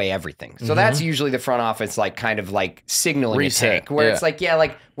traded away everything. So that's usually the front office like kind of like signaling a tank where it's like,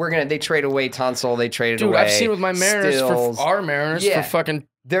 they trade away Tunsil, they traded away. Dude, I've seen with my Mariners for fucking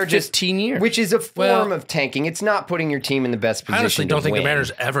they're just 15 years. Which is a form of tanking. It's not putting your team in the best position. I honestly don't think win. the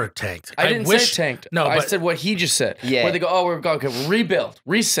Mariners ever tanked. I didn't say tanked. No, I said what he just said. Yeah. Where they go, we'll rebuild,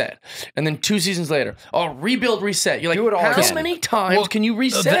 reset. And then 2 seasons later, rebuild, reset. You're like, do it all how many times can you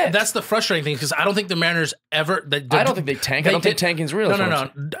reset? That's the frustrating thing because I don't think the Mariners ever. I don't think they tank. I don't think tanking's real.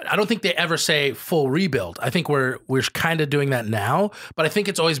 No. I don't think they ever say full rebuild. I think we're kind of doing that now, but I think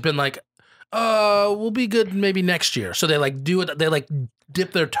it's always been like, we'll be good maybe next year. So they like do it. They like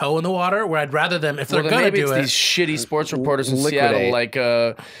dip their toe in the water. Where I'd rather them if they're going to do it. These shitty sports reporters in Seattle, like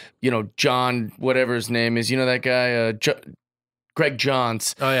John, whatever his name is. You know that guy, Greg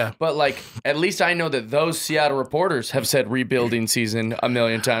Johns. Oh yeah. But like, at least I know that those Seattle reporters have said rebuilding season a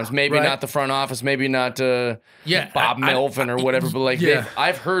million times. Maybe not the front office. Maybe not Bob Melvin or whatever. But like,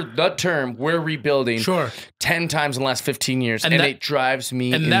 I've heard the term "we're rebuilding" 10 times in the last 15 years, and it drives me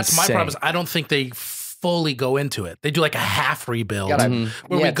insane. And that's my problem. Is I don't think they fully go into it. They do like a half rebuild. Where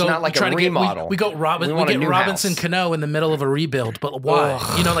we go not like a remodel. We get Robinson Cano in the middle of a rebuild, but why?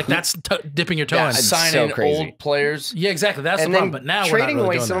 That's dipping your toe in. Signing old players. Yeah, exactly. That's the problem. But now trading we're not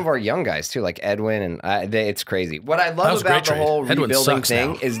really away some of our young guys too, like Edwin, and it's crazy. What I love about the whole rebuilding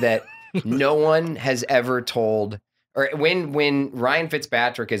thing is that no one has ever told. Or when Ryan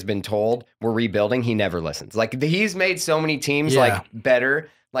Fitzpatrick has been told we're rebuilding, he never listens. Like he's made so many teams like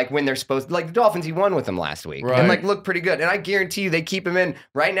better. Like when they're supposed to, like the Dolphins, he won with them last week and like looked pretty good. And I guarantee you they keep him in.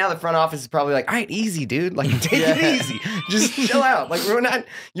 Right now, the front office is probably like, all right, easy, dude. Like take it easy. Just chill out. Like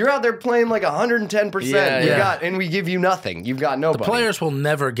you're out there playing like 110%. And we give you nothing. You've got nobody. The players will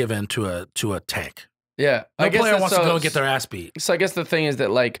never give in to a tank. Yeah. No player wants to go and get their ass beat. So I guess the thing is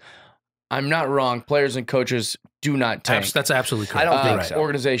that like, I'm not wrong. Players and coaches do not tank. That's absolutely correct. I don't think so.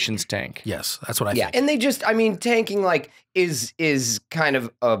 Organizations tank. Yes, that's what I think. Yeah, and they just, tanking like is kind of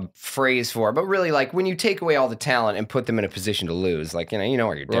a phrase for it, but really like when you take away all the talent and put them in a position to lose, like you know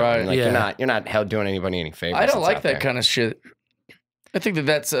what you're doing. Right. Like you're not doing anybody any favors. I don't like that kind of shit. I think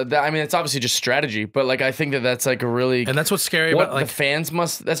that's it's obviously just strategy, but like I think that's like a really and that's what's scary about like the fans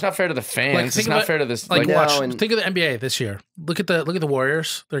must. That's not fair to the fans. Like, it's not fair to this. Think of the NBA this year. Look at the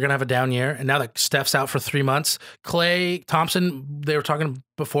Warriors. They're gonna have a down year, and now that Steph's out for 3 months, Klay Thompson. They were talking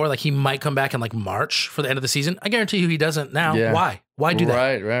before like he might come back in like March for the end of the season. I guarantee you he doesn't now. Yeah. Why? Why do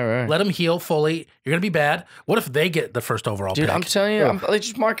that? Right. Let him heal fully. You're gonna be bad. What if they get the first overall pick? I'm telling you,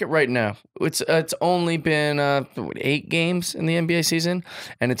 just mark it right now. It's only been 8 games in the NBA season,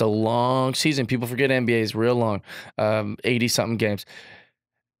 and it's a long season. People forget NBA is real long, 80-something games.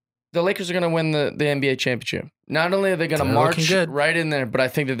 The Lakers are going to win the NBA championship. Not only are they going to march right in there, but I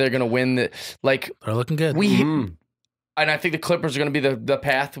think that they're going to win the like. They're looking good. And I think the Clippers are going to be the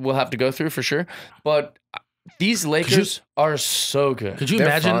path we'll have to go through for sure. But these Lakers are so good. Could you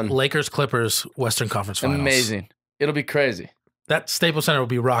imagine Lakers Clippers Western Conference Finals? Amazing. It'll be crazy. That Staples Center will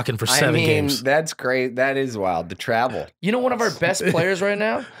be rocking for 7 games. That's great. That is wild. The travel. You know, one of our best players right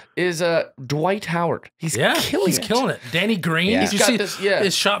now is Dwight Howard. He's killing it. Danny Green. Yeah. Did you see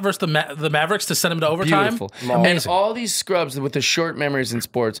his shot versus the Mavericks to send him to overtime? Beautiful. And all these scrubs with the short memories in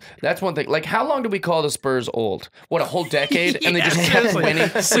sports. That's one thing. Like, how long did we call the Spurs old? What, a whole decade? And they just kept winning.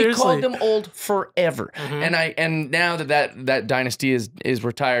 We called them old forever. And now that dynasty is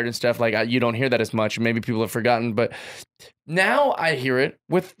retired and stuff, like you don't hear that as much. Maybe people have forgotten, but now I hear it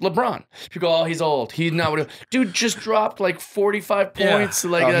with LeBron. People go, he's old. He's not what dude just dropped like 45 points,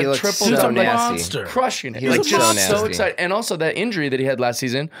 like a triple monster, crushing it. He like just so excited. And also that injury that he had last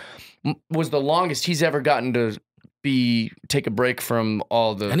season was the longest he's ever gotten to take a break from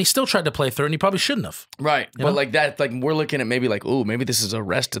all the. And he still tried to play third, and he probably shouldn't have. Right, but like that, like we're looking at maybe this is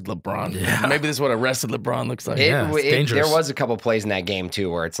arrested LeBron. Yeah. Maybe this is what arrested LeBron looks like. There was a couple plays in that game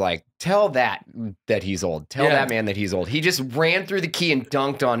too where it's like, tell that he's old. Tell that man that he's old. He just ran through the key and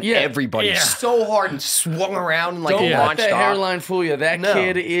dunked on everybody so hard and swung around and like launched off. Don't let that hairline fool you. That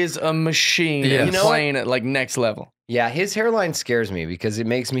kid is a machine. He's playing at like next level. Yeah, his hairline scares me because it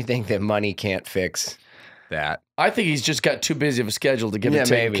makes me think that money can't fix that. I think he's just got too busy of a schedule to get it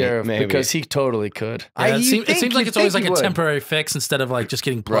taken care of because he totally could. Yeah, it seems like it's always like a temporary fix instead of like just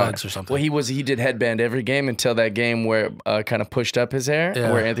getting plugs or something. Well, he did headband every game until that game where kind of pushed up his hair,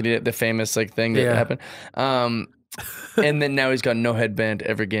 where Anthony did the famous like thing that happened. And then now he's got no headband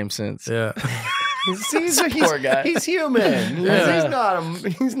every game since. Yeah. Poor guy. He's human.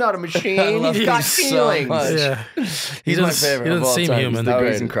 He's not a machine. He's got feelings. Yeah. He's my favorite. He doesn't seem human.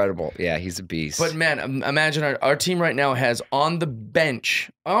 He's incredible. Yeah, he's a beast. But man, imagine our team right now has on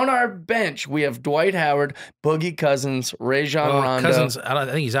our bench, we have Dwight Howard, Boogie Cousins, Rajon Rondo. Cousins, I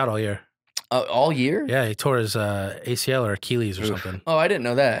think he's out all year. All year? Yeah, he tore his ACL or Achilles or something. Oh, I didn't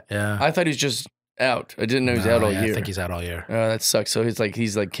know that. Yeah. I thought he's just out. I didn't know he's out all year. I think he's out all year. Oh, that sucks. So he's like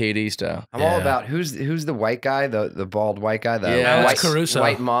KD style. I'm all about who's the white guy, the bald white guy, Alex Caruso.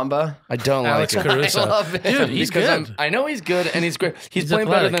 White Mamba. I don't Alex like Caruso. I love him. Dude, he's good. I know he's good and he's great. He's playing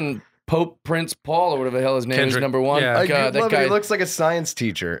athletic. better than Pope Prince Paul or whatever the hell his name is, Kendrick. number one. Yeah. God, that guy He looks like a science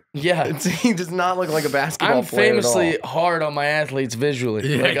teacher. Yeah. He does not look like a basketball I'm player famously at all. hard on my athletes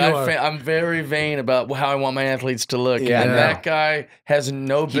visually. Yeah, Like you are. I'm very vain about how I want my athletes to look. Yeah, and I know. that guy has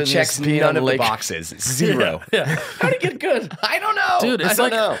no He business checks being none on the of the Lakers. boxes. Zero. Yeah. How'd he get good? I don't know. Dude, it's I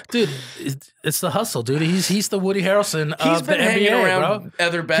don't know. Dude, it's the hustle, dude. He's the Woody Harrelson He's of the been hanging NBA, around bro.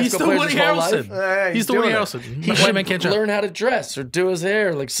 other He's the basketball players Woody his whole Harrelson. life. He's the Woody doing it. Harrelson. He White should man can't jump. learn how to dress or do his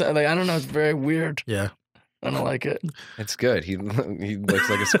hair. Like I don't know. It's very weird. Yeah. I don't like it. It's good. He looks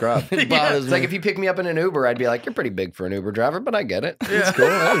like a scrub. It bothers It's me. like if you pick me up in an Uber, I'd be like, "You're pretty big for an Uber driver," but I get it. It's cool.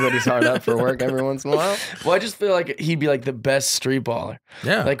 Everybody's hard up for work every once in a while. Well, I just feel like he'd be like the best street baller.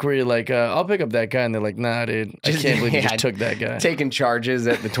 Yeah. Like where you're like, I'll pick up that guy, and they're like, nah, dude, I can't believe you just took that guy. Taking charges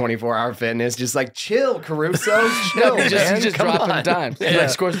at the 24-hour fitness, just like chill, Caruso, chill. He's man. just Come dropping on. dimes. He like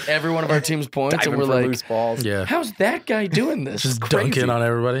scores every one of our team's points, Diving and we're for like, loose balls. Yeah. how's that guy doing this? Just It's crazy. dunking on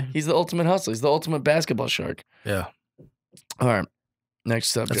everybody. He's the ultimate hustler. He's the ultimate basketball shark. Yeah. All right, next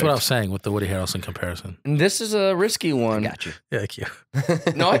subject. That's what I was saying with the Woody Harrelson comparison. And this is a risky one. Got you. Yeah, thank you.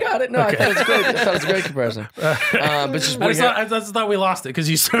 No, I got it. No, I thought it was great. I thought it was a great comparison. But just I just thought we lost it because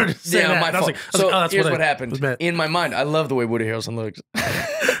you started saying that. my And I was fault. like, So oh, that's here's what what I happened. was meant. In my mind, I love the way Woody Harrelson looks.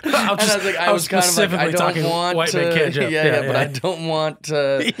 I was, just, I was kind of like, I specifically don't talking want white man can't jump. but I don't want.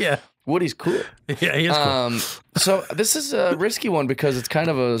 Yeah. Woody's cool. Yeah, he is cool. So this is a risky one because it's kind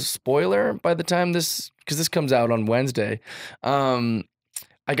of a spoiler by the time this comes out on Wednesday.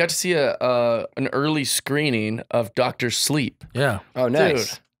 I got to see an early screening of Dr. Sleep. Yeah. Oh,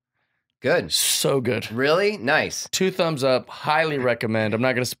 nice. Dude. Good. So good. Really? Nice. 2 thumbs up. Highly recommend. I'm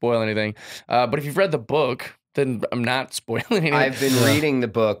not going to spoil anything. But if you've read the book, then I'm not spoiling anything. I've been reading the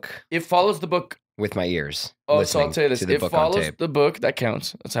book It follows the book. with my ears. Oh, so I'll listening tell you this. to the It book on follows tape. the book. That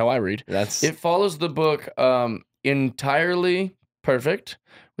counts. That's how I read. That's It follows the book entirely perfect,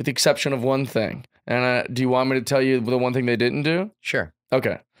 with the exception of one thing. And do you want me to tell you the one thing they didn't do? sure.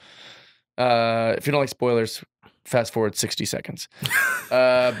 Okay. If you don't like spoilers, fast forward 60 seconds.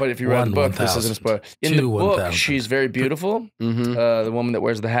 But if you read the book, this isn't a spoiler. In the book, she's very beautiful. Mm-hmm. The woman that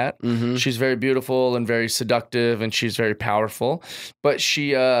wears the hat. Mm-hmm. She's very beautiful and very seductive, and she's very powerful. But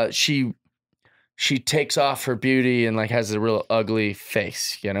she takes off her beauty and like has a real ugly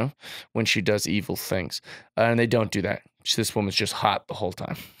face, you know, when she does evil things. And they don't do that. This woman's just hot the whole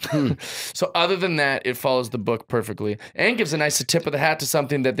time. So other than that, it follows the book perfectly and gives a nice tip of the hat to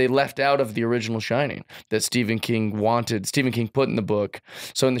something that they left out of the original Shining that Stephen King put in the book.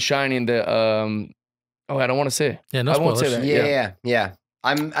 So in the Shining, I don't want to say. Yeah, no I won't say spoilers. that. Yeah.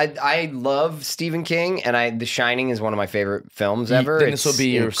 I love Stephen King, and The Shining is one of my favorite films ever. Then this will be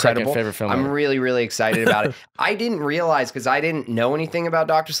your second incredible. favorite film I'm ever. really, really excited about it. I didn't realize, because I didn't know anything about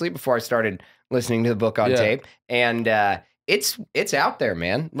Dr. Sleep before I started listening to the book on tape, and it's out there,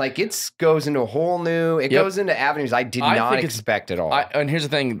 man. Like it goes into a whole new. It goes into avenues I did not expect at all. And here's the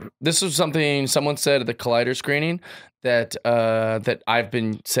thing: this was something someone said at the Collider screening that that I've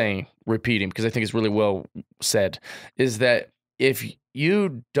been repeating because I think it's really well said. Is that if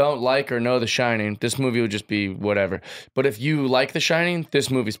you don't like or know The Shining, this movie would just be whatever. But if you like The Shining, this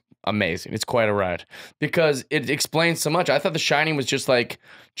movie's amazing. It's quite a ride because it explains so much. I thought The Shining was just like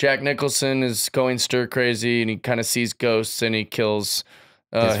Jack Nicholson is going stir crazy and he kind of sees ghosts and he kills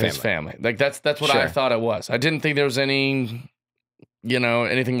his family. Like that's what I thought it was. I didn't think there was anything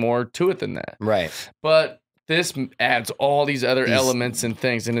more to it than that. Right. But this adds all these other elements and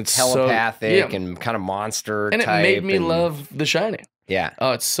things, and it's telepathic and kind of monster and type. It made me love The Shining. Yeah.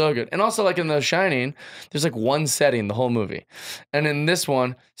 Oh, it's so good. And also, like in The Shining, there's like one setting the whole movie. And in this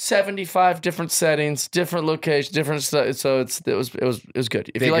one, 75 different settings, different locations, different stuff. So it was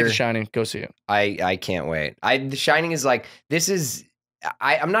good. If you like The Shining, go see it. I can't wait. The Shining is like,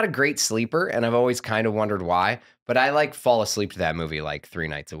 I'm not a great sleeper, and I've always kind of wondered why, but I like fall asleep to that movie like 3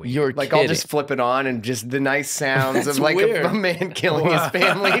 nights a week. You're like, kidding. I'll just flip it on and just the nice sounds of like a man killing his Wow.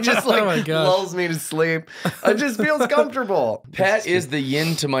 family just like Oh my gosh. lulls me to sleep. It just feels comfortable. Pat is the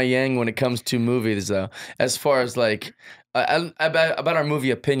yin to my yang when it comes to movies, though. As far as like about our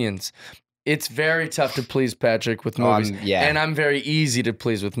movie opinions, It's very tough to please Patrick with movies. Yeah. And I'm very easy to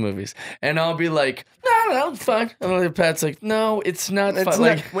please with movies. And I'll be like, no, it's fine. And Pat's like, no, it's not fun.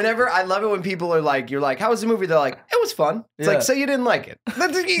 Like, whenever, I love it when people are like, you're like, how was the movie? They're like, it was fun. It's like, so you didn't like it. It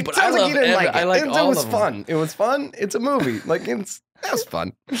sounds like you didn't like it. I like all it was of fun. them. It was fun. It's a movie. Like, that was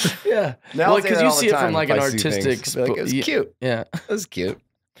fun. Yeah. Now because you see it from like an artistic... Like, it was cute. Yeah. It was cute.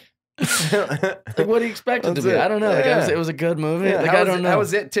 Like, what do you expect it to be? I don't know. Like, it was a good movie. Yeah, like, I don't know. That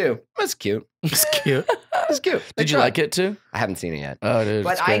was it too. It was cute. It was cute. It was cute. Did you like it too? I haven't seen it yet. Oh, dude.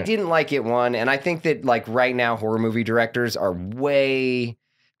 But I didn't like it, one. And I think that, like, right now, horror movie directors are way...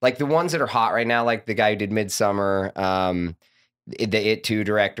 Like, the ones that are hot right now, like the guy who did Midsummer, the It 2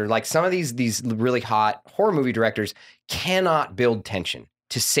 director, like, some of these really hot horror movie directors cannot build tension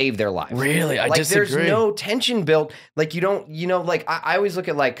to save their lives. Really? I like, disagree. There's no tension built. Like, you don't, like, I always look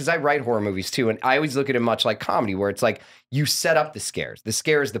at, like, because I write horror movies too, and I always look at it much like comedy, where it's like, you set up the scares. The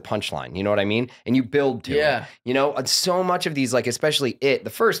scare is the punchline, you know what I mean? And you build to it. And so much of these, like, especially It, the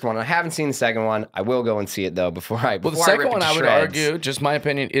first one, I haven't seen the second one. I will go and see it, though, before I the second one, I would argue, just my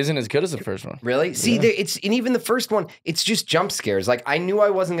opinion, isn't as good as the first one. Really? See, and even the first one, it's just jump scares. Like, I knew I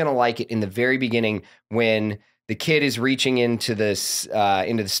wasn't going to like it in the very beginning when the kid is reaching into the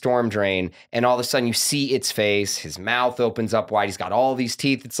storm drain, and all of a sudden you see its face. His mouth opens up wide. He's got all these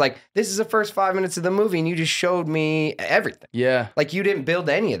teeth. It's like, this is the first 5 minutes of the movie, and you just showed me everything. Yeah. Like, you didn't build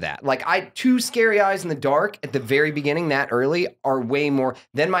any of that. Like, two scary eyes in the dark at the very beginning that early are way more.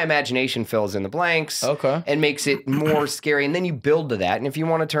 Then my imagination fills in the blanks. Okay. And makes it more scary. And then you build to that. And if you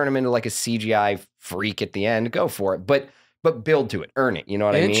want to turn him into like a CGI freak at the end, go for it. But build to it, earn it. You know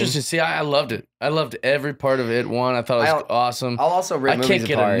what I mean? Interesting. See, I loved it. I loved every part of It 1. I thought it was awesome. I'll also rip movies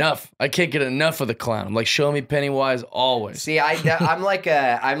apart. I can't get enough of the clown. I'm like, show me Pennywise always. See, I'm like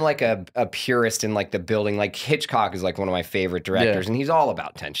a purist in like the building. Like, Hitchcock is like one of my favorite directors, and he's all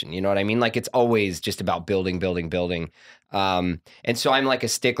about tension. You know what I mean? Like, it's always just about building. And so I'm like a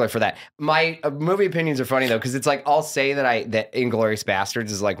stickler for that. My movie opinions are funny though, because it's like, I'll say that Inglourious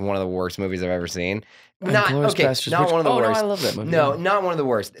Basterds is like one of the worst movies I've ever seen. Not one of the worst. No, I love that movie. No, not one of the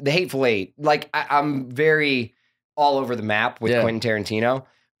worst. The Hateful Eight. Like, I'm very all over the map with Quentin Tarantino,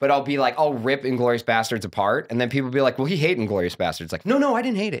 but I'll be like, I'll rip Inglourious Basterds apart, and then people will be like, well, he hated Inglourious Basterds. Like, no, I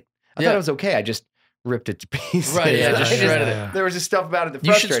didn't hate it. I thought it was okay. I just ripped it to pieces. Right, just shredded it. There was just stuff about it that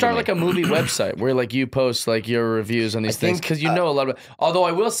you frustrated should start me. like a movie website where like you post like your reviews on these things, because you know a lot of it. Although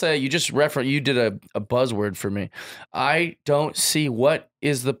I will say, you just you did a buzzword for me. I don't see what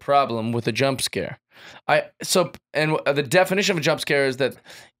is the problem with a jump scare. The definition of a jump scare is that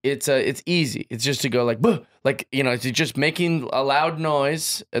it's easy. It's just to go like, "Buh!" Like, it's just making a loud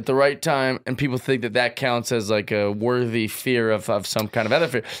noise at the right time, and people think that counts as like a worthy fear of some kind of other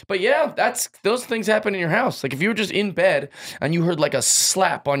fear. But yeah, those things happen in your house. Like, if you were just in bed and you heard like a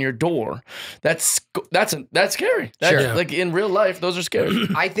slap on your door, that's scary. Sure. Like, in real life, those are scary.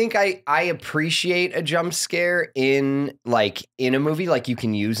 I think I appreciate a jump scare in a movie. Like, you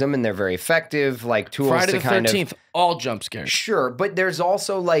can use them and they're very effective. Like, tools Friday to the kind 13th, all jump scares. Sure, but there's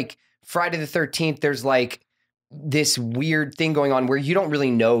also like Friday the 13th. There's like this weird thing going on where you don't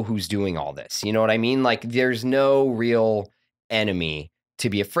really know who's doing all this. You know what I mean? Like, there's no real enemy to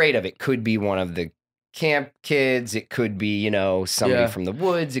be afraid of. It could be one of the camp kids. It could be, somebody from the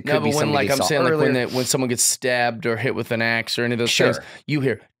woods. It could be somebody like I'm saying, earlier. Like when someone gets stabbed or hit with an axe or any of those things, you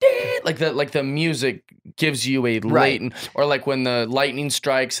hear like the music gives you a latent, or like when the lightning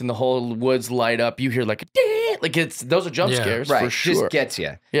strikes and the whole woods light up, you hear like like those are jump scares, right? For sure. Just gets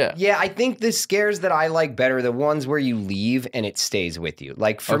you. Yeah. I think the scares that I like better are the ones where you leave and it stays with you.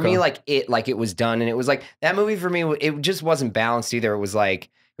 Like, for me, like it was done, and it was like that movie for me. It just wasn't balanced either. It was like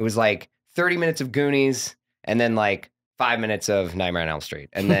 30 minutes of Goonies, and then like 5 minutes of Nightmare on Elm Street,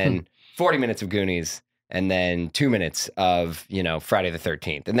 and then 40 minutes of Goonies, and then 2 minutes of, Friday the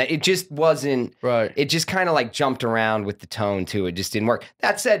 13th. And that it just wasn't right. It just kind of like jumped around with the tone too. It just didn't work.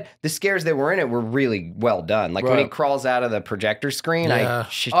 That said, the scares that were in it were really well done. Like when he crawls out of the projector screen, I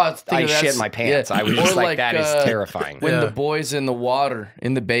shit my pants. Yeah. I was just like, that is terrifying. When the boy's in the water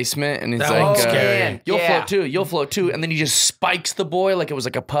in the basement and he's that like, scary. You'll float too. And then he just spikes the boy like it was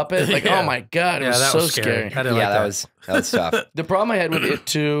like a puppet. Like, oh my God, it was so scary. I didn't like that. That was tough. The problem I had with it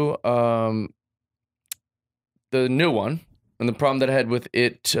too, the new one, and the problem that I had with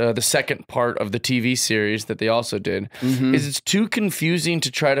it, the second part of the TV series that they also did, is it's too confusing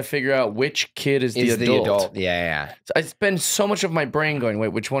to try to figure out which kid is the adult. Yeah. So I spend so much of my brain going,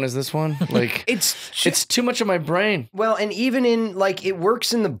 wait, which one is this one? Like, it's too much of my brain. Well, and even in, like, it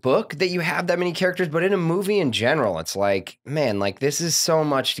works in the book that you have that many characters, but in a movie in general, it's like, man, like, this is so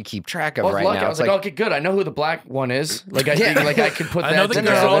much to keep track of right now. I was like, okay, good. I know who the black one is. Like, I think, like, I could put that together.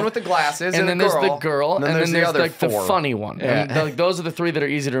 There's the one with the glasses, and then there's the girl, and then there's the other four. The funny one. Yeah. And like, those are the three that are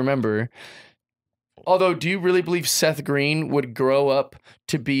easy to remember. Although, do you really believe Seth Green would grow up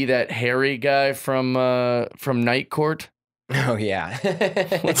to be that hairy guy from Night Court? Oh, yeah.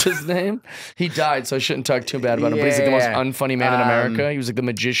 What's his name? He died, so I shouldn't talk too bad about him. But he's like the most unfunny man in America. He was like the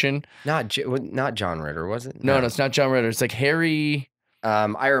magician. Not John Ritter, was it? No, it's not John Ritter. It's like Harry.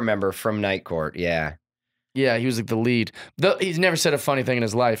 I remember from Night Court, yeah. Yeah, he was like the lead. He's never said a funny thing in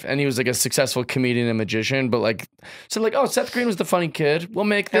his life, and he was like a successful comedian and magician. But like, so like, oh, Seth Green was the funny kid. We'll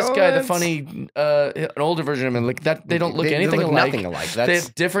make this guy the funny, an older version of him. Like that, they don't look anything alike. Nothing alike. They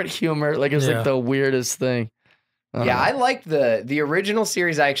have different humor. Like it's like the weirdest thing. I liked the original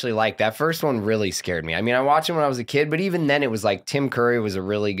series. I actually liked that first one. Really scared me. I mean, I watched it when I was a kid, but even then, it was like Tim Curry was a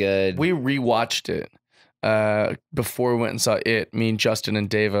really good. We rewatched it before we went and saw it. Me and Justin and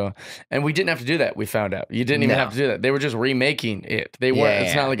Davo, and we didn't have to do that. We found out you didn't even have to do that. They were just remaking it. They weren't.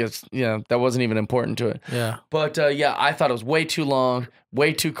 It's not like it's that wasn't even important to it. Yeah. But I thought it was way too long,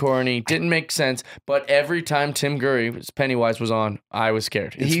 way too corny. Didn't make sense. But every time Tim Curry, Pennywise was on, I was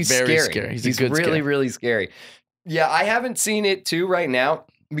scared. He's very scary. He's a good really, really scary. Yeah, I haven't seen it too right now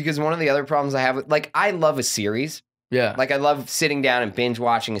because one of the other problems I have with, like, I love a series. Yeah. Like, I love sitting down and binge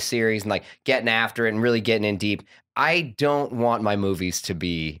watching a series and, like, getting after it and really getting in deep. I don't want my movies to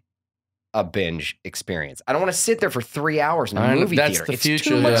be a binge experience. I don't want to sit there for 3 hours in a movie theater. The it's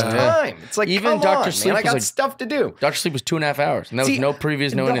future. Too much time. It's like, even Dr. Sleep, man, I got stuff to do. Dr. Sleep was 2.5 hours, and that was no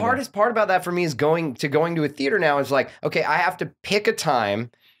previews, no anything. The hardest part about that for me is going to a theater now is like, okay, I have to pick a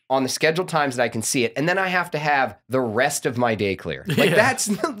time on the scheduled times that I can see it, and then I have to have the rest of my day clear. Like that's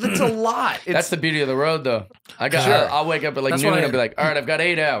a lot. That's the beauty of the road, though. I'll wake up at like noon and I'll be like, all right, I've got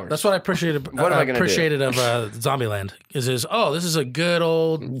 8 hours. That's what I appreciated. What am I going to do? Of Zombieland is this is a good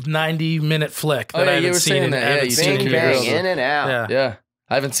old 90-minute flick that I haven't seen in in and out. Yeah.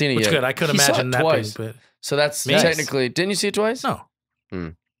 I haven't seen it yet. It's good. I could imagine that twice. But so that's technically. Didn't you see it twice? No.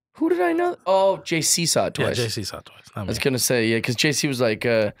 Who did I know? Oh, JC saw it twice. Yeah, JC saw it twice. I was going to say, because JC was like,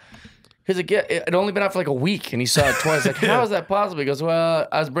 he's like, yeah, it had only been out for like a week, and he saw it twice. Like, how is that possible? He goes, well,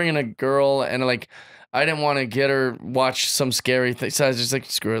 I was bringing a girl, and like, I didn't want to get her watch some scary thing. So I was just like,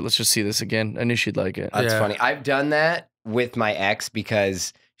 screw it, let's just see this again. I knew she'd like it. That's funny. I've done that with my ex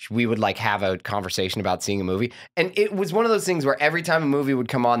because we would like have a conversation about seeing a movie. And it was one of those things where every time a movie would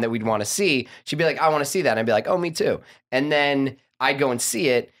come on that we'd want to see, she'd be like, I want to see that. And I'd be like, oh, me too. And then I'd go and see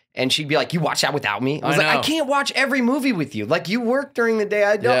it. And she'd be like, you watch that without me? I was like, I can't watch every movie with you. Like, you work during the day.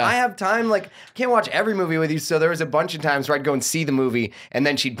 I have time. Like, I can't watch every movie with you. So there was a bunch of times where I'd go and see the movie, and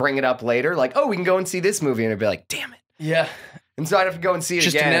then she'd bring it up later. Like, oh, we can go and see this movie. And I'd be like, damn it. Yeah. And so I'd have to go and see it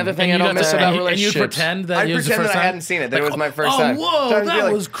just again. Just another thing I don't miss about relationships. And you pretend that I hadn't seen it. That it was my first time. Oh, whoa,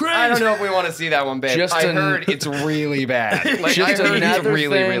 that was crazy. I don't know if we want to see that one, babe. I heard it's really bad. Like, I heard it's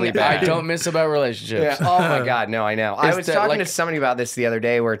really, really bad. I don't miss about relationships. Yeah. Oh, my God. No, I know. I was talking to somebody about this the other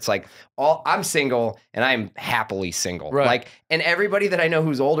day where it's like, I'm single and I'm happily single. Right. Like, and everybody that I know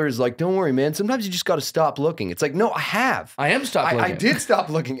who's older is like, don't worry, man. Sometimes you just got to stop looking. It's like, no, I have. I am stopped looking. I did stop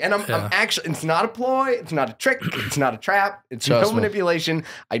looking. And I'm actually, it's not a ploy. It's not a trick. It's not a trap. It's no manipulation.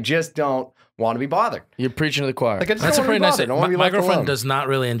 I just don't want to be bothered. You're preaching to the choir. Like, that's a pretty nice thing. My girlfriend does not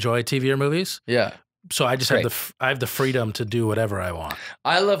really enjoy TV or movies. Yeah. So I just have the freedom to do whatever I want.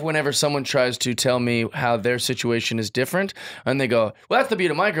 I love whenever someone tries to tell me how their situation is different, and they go, well, that's the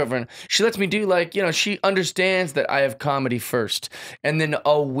beauty of my girlfriend. She lets me do, like, she understands that I have comedy first. And then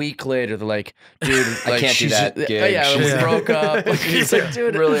a week later, they're like, dude, like, I can't do that. We broke up. He's like,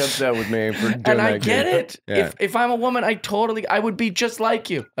 dude, really upset with me for doing that. And I get it. Yeah. If I'm a woman, I would be just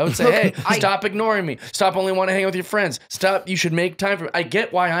like you. I would say, hey, stop ignoring me. Stop only wanting to hang out with your friends. Stop. You should make time for me. I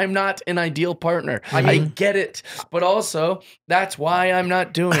get why I'm not an ideal partner. I get it, but also that's why I'm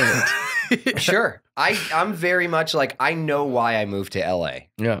not doing it. Sure. I'm very much like, I know why I moved to LA.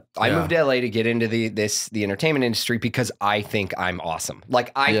 Yeah. I moved to LA to get into the entertainment industry because I think I'm awesome.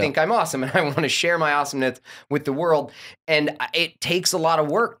 Like, I think I'm awesome and I want to share my awesomeness with the world. And it takes a lot of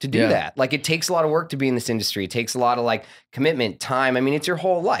work to do that. Like, it takes a lot of work to be in this industry. It takes a lot of like commitment, time. I mean, it's your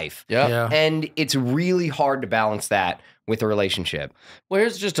whole life. Yeah. And it's really hard to balance that with a relationship. Well,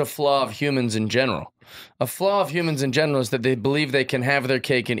 here's just a flaw of humans in general. A flaw of humans in general is that they believe they can have their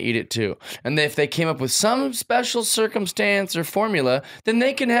cake and eat it too. And if they came up with some special circumstance or formula, then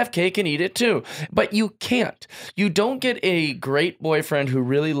they can have cake and eat it too. But you can't. You don't get a great boyfriend who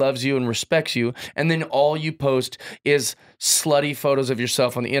really loves you and respects you, and then all you post is slutty photos of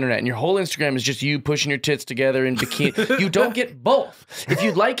yourself on the internet, and your whole Instagram is just you pushing your tits together in bikini. You don't get both. If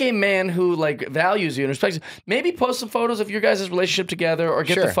you'd like a man who like values you and respects you, maybe post some photos of your guys' relationship together, or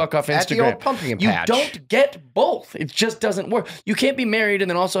get the fuck off Instagram. At the old pumpkin patch. You don't get both. It just doesn't work. You can't be married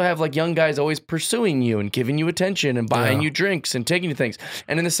and then also have like young guys always pursuing you and giving you attention and buying you drinks and taking you things.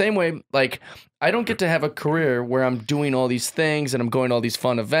 And in the same way, like, I don't get to have a career where I'm doing all these things and I'm going to all these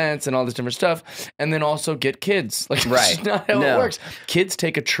fun events and all this different stuff, and then also get kids. Like, that's just not how it works. Kids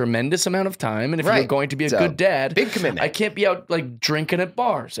take a tremendous amount of time, and if you're going to be a good dad, big commitment. I can't be out like drinking at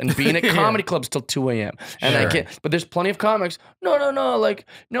bars and being at comedy clubs till 2 a.m. And I can't. But there's plenty of comics. No. Like,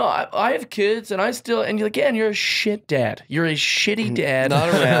 no, I have kids, and I still. And you're like, yeah, and you're a shit dad. You're a shitty dad, not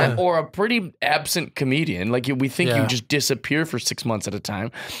around, or a pretty absent comedian. Like, we think you just disappear for 6 months at a time,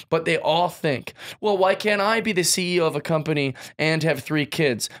 but they all think, well, why can't I be the CEO of a company and have 3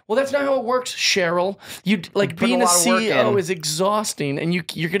 kids? Well, that's not how it works, Cheryl. You like being a CEO is exhausting, and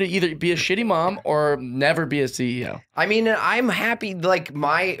you're gonna either be a shitty mom or never be a CEO. I mean, I'm happy. Like,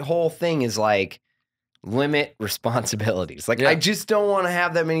 my whole thing is like limit responsibilities. Like, I just don't want to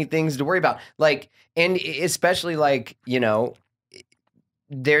have that many things to worry about. Like, and especially like, you know,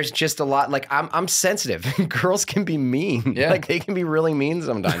 there's just a lot, like, I'm sensitive. Girls can be mean. Yeah. Like, they can be really mean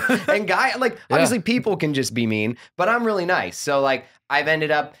sometimes. And obviously people can just be mean, but I'm really nice. So like, I've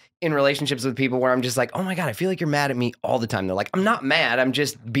ended up in relationships with people where I'm just like, oh my God, I feel like you're mad at me all the time. They're like, I'm not mad, I'm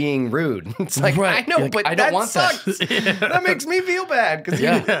just being rude. It's like, I know, like, but I don't want sucks. that. That makes me feel bad because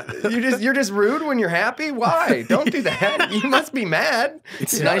you're just rude when you're happy. Why? Don't do that. You must be mad.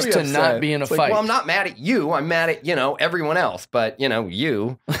 It's nice to not be in a fight. Like, well, I'm not mad at you. I'm mad at, everyone else. But,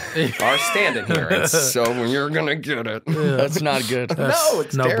 you are standing here. And so you're going to get it. That's not good. No,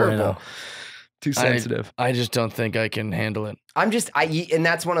 it's terrible. Bueno. Too sensitive. I just don't think I can handle it. And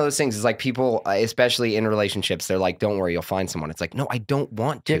that's one of those things is like people, especially in relationships, they're like, don't worry, you'll find someone. It's like, no, I don't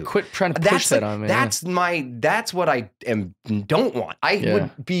want to. Yeah, quit trying to push that on me. That's what I don't want. I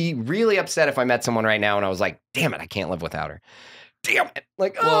would be really upset if I met someone right now and I was like, damn it, I can't live without her. Damn it.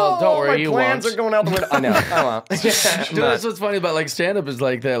 Like, well, don't worry, my plans are going out the window. I know. I won't. That's what's funny about like stand-up is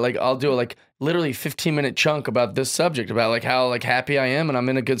like that. Like, I'll do like literally 15-minute chunk about this subject, about like how like happy I am and I'm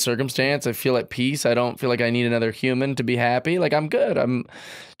in a good circumstance. I feel at peace. I don't feel like I need another human to be happy. Like, I'm good. I'm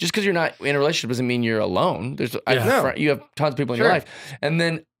just because you're not in a relationship doesn't mean you're alone. You have tons of people in your life. And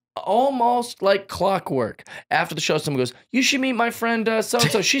then almost like clockwork, after the show, someone goes, you should meet my friend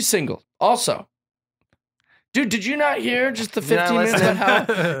so-and-so. She's single. Also. Dude, did you not hear just the 15 minutes about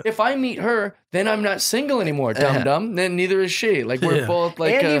how if I meet her, then I'm not single anymore, dum-dum. Then neither is she. Like, we're both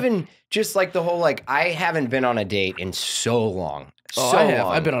like... And even just like the whole, like, I haven't been on a date in so long. I have.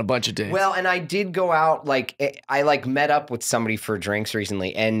 I've been on a bunch of dates. Well, and I did go out, like, I like met up with somebody for drinks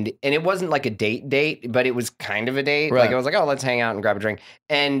recently, and it wasn't like a date, but it was kind of a date. Right. Like, I was like, oh, let's hang out and grab a drink.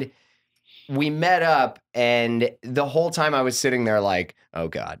 And we met up, and the whole time I was sitting there like, oh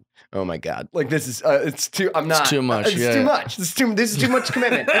God. Oh my God! Like, this is it's too. I'm not. It's too much. It's too much. This is too much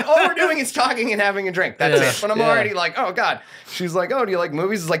commitment. And all we're doing is talking and having a drink. That's it. But I'm already like, oh God. She's like, oh, do you like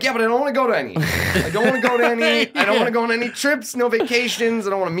movies? It's like, yeah, but I don't want to go to any. I don't want to go to any. I don't want to go on any trips. No vacations. I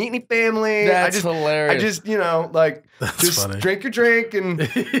don't want to meet any family. That's hilarious. I just just funny. Drink your drink and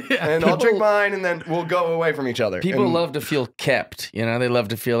I'll drink mine and then we'll go away from each other. People love to feel kept. They love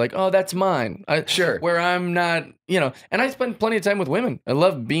to feel like, oh, that's mine. Sure. Where I'm not. And I spend plenty of time with women. I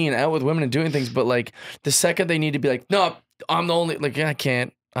love being out with women and doing things, but like the second they need to be like, no, I'm the only, like, I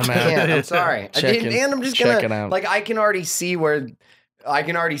can't. I'm out. I'm sorry. And I'm just gonna, like, I can already see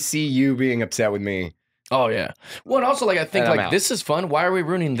you being upset with me. Oh yeah. Well, and also like, I think like this is fun. Why are we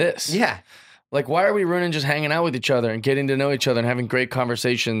ruining this? Yeah. Like, why are we ruining just hanging out with each other and getting to know each other and having great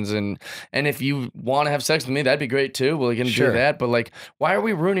conversations? And if you want to have sex with me, that'd be great too. We're going to do that. But like, why are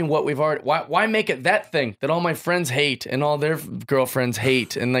we ruining what we've already, why make it that thing that all my friends hate and all their girlfriends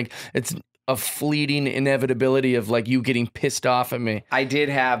hate? And like, it's a fleeting inevitability of like you getting pissed off at me. I did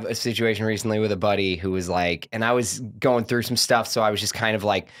have a situation recently with a buddy who was like, and I was going through some stuff. So I was just kind of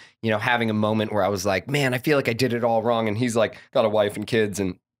like, having a moment where I was like, man, I feel like I did it all wrong. And he's like, got a wife and kids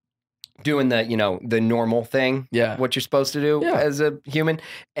and doing the normal thing, what you're supposed to do as a human.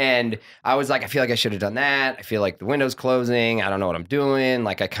 And I was like, I feel like I should have done that. I feel like the window's closing. I don't know what I'm doing.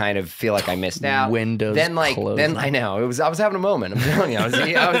 Like I kind of feel like I missed out. Then I know I was having a moment. I'm telling you, I was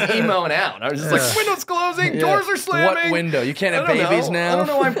emoing out. I was just like, windows closing, doors are slamming. What window? You can't have babies now. I don't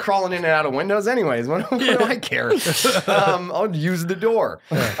know. I'm crawling in and out of windows anyways. What do I care? I'll use the door.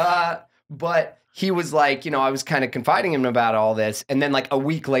 But he was like, I was kind of confiding him about all this. And then like a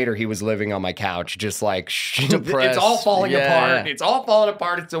week later, he was living on my couch, just like, depressed. It's all falling apart. It's all falling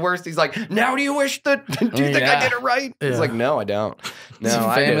apart. It's the worst. He's like, now do you wish that, do you think I did it right? He's like, no, I don't. No,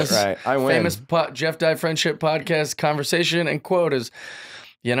 I did it right. I win. Famous Jeff Dye Friendship Podcast conversation and quote is,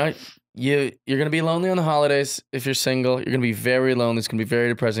 you're going to be lonely on the holidays if you're single. You're going to be very lonely. It's going to be very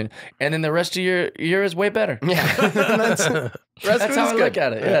depressing. And then the rest of your year is way better. Yeah. That's how I look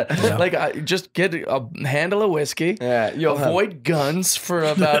at it. Yeah. Like, just get a handle of whiskey. Yeah. Avoid guns for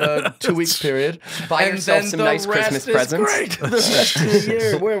about a 2-week period. Buy yourself some nice Christmas presents. Great. The rest of the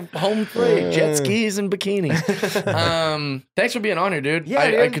year, we're home free. Jet skis and bikinis. Thanks for being on here, dude. Yeah,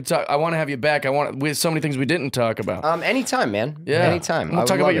 I could talk. I want to have you back. We have so many things we didn't talk about. Anytime, man. Yeah. Anytime. We'll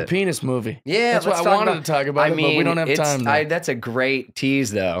talk about your penis movie. Yeah, that's what I wanted to talk about. But we don't have time. That's a great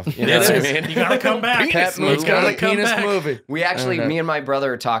tease, though. You know what I mean? You gotta come back. Pat Moote's got a penis movie. We actually, me and my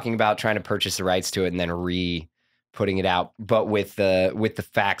brother are talking about trying to purchase the rights to it and then putting it out, but with the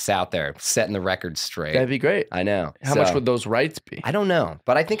facts out there, setting the record straight. That'd be great. I know. How much would those rights be? I don't know,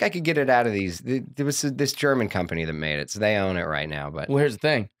 but I think I could get it out of these. There was this German company that made it, so they own it right now. But well, here's the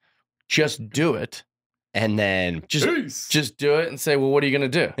thing: just do it. And then just do it and say, well, what are you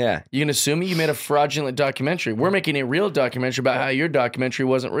going to do? Yeah. You going to sue me? You made a fraudulent documentary. We're making a real documentary about how your documentary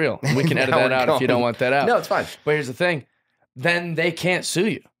wasn't real. We can edit that out if you don't want that out. No, it's fine. But here's the thing. Then they can't sue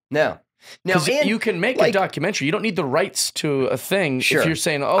you. No. Because you can make a documentary. You don't need the rights to a thing if you're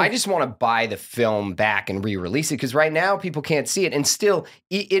saying, I just want to buy the film back and re-release it because right now people can't see it. And still,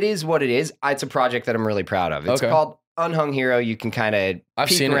 it is what it is. It's a project that I'm really proud of. It's called Unhung Hero. You can kind of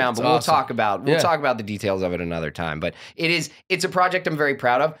peek around, but we'll talk about the details of it another time. But it's a project I'm very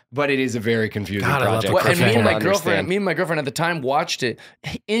proud of, but it is a very confusing project. And me and my girlfriend at the time watched it,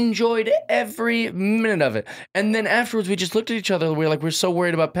 enjoyed every minute of it, and then afterwards we just looked at each other. We're so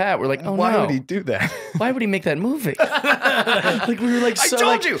worried about Pat. We're like, oh why no, would he do that? Why would he make that movie? Like we were like, I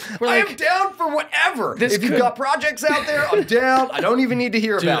told you, I am down for whatever. If you've got projects out there, I'm down. I don't even need to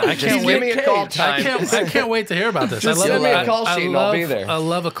hear about it. Just give me a call time. I can't wait to hear about this. Just send me a call sheet and I'll be there. I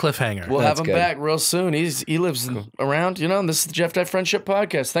love a cliffhanger. We'll have him back real soon. He lives around, and this is the Jeff Dye Friendship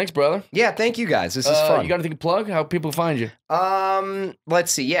Podcast. Thanks, brother. Yeah, thank you guys. This is fun. You got anything to plug? How people find you?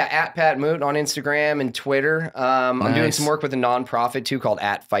 Let's see. Yeah, at Pat Moote on Instagram and Twitter. I'm doing some work with a nonprofit too called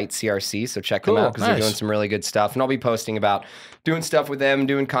at Fight CRC, so check them out because they're doing some really good stuff. And I'll be posting about doing stuff with them,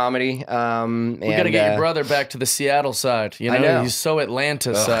 doing comedy. We got to get your brother back to the Seattle side. I know. He's so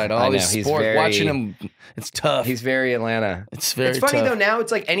Atlanta side. All these sports, watching him, it's tough. He's very Atlanta. It's very. It's funny tough. though. Now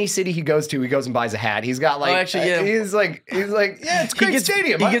it's like any city he goes to, he goes and buys a hat. He's got like, he's like, yeah, it's a great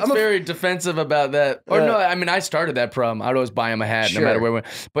stadium. He gets very defensive about that. Or no, I mean, I started that problem. I'd always buy him a hat no matter where we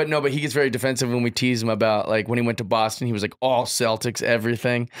went. But he gets very defensive when we tease him about like when he went to Boston, he was like all Celtics,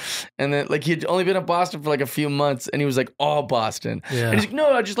 everything. And then like he'd only been in Boston for like a few months and he was like all Boston. Yeah. And he's like,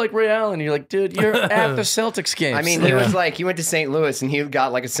 no, I just like Ray Allen. And you're like, dude, you're at the Celtics games. I mean, he was like, he went to St. Louis and he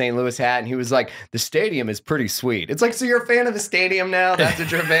got like a St. Louis hat and he was like, the stadium is pretty sweet. It's like, so you're a fan of the stadium now? That's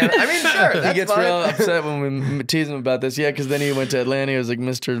what you're a fan of? I mean, sure. That's he gets fine. real upset when we tease him about this. Yeah, because then he went to Atlanta. He was like,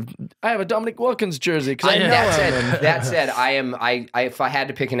 I have a Dominic Wilkins jersey. Because I know that said, if I had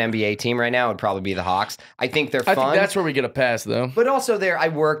to pick an NBA team right now, it would probably be the Hawks. I think they're fun. I think that's where we get a pass, though. But also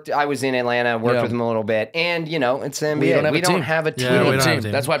I was in Atlanta, worked with them a little bit. And, it's the NBA. We don't have a team. We don't have a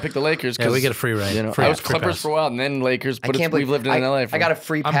team. That's why I picked the Lakers. Yeah, we get a free ride. I was Clippers for a while and then Lakers. But we've lived in LA. I got a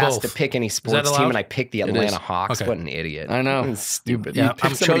free pass to pick any sports team and I picked the Atlanta Hawks. What an idiot. I know. Stupid. Yeah, I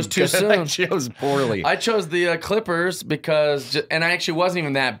chose too soon. I chose poorly. I chose the Clippers because, and I actually wasn't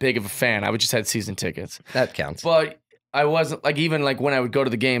even that big of a fan. I just had season tickets. That counts. But I wasn't like even like when I would go to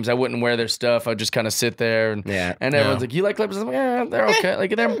the games, I wouldn't wear their stuff. I'd just kind of sit there and everyone's like, "You like Clippers?" I'm like, "Yeah, they're okay."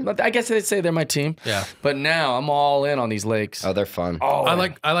 Like I guess they'd say they're my team. Yeah. But now I'm all in on these Lakes. Oh, they're fun. I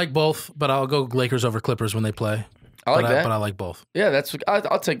like both, but I'll go Lakers over Clippers when they play. I like that. But I like both. Yeah,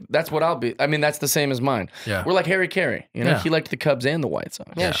 I'll take. That's what I'll be. I mean, that's the same as mine. Yeah. We're like Harry Carey. He liked the Cubs and the White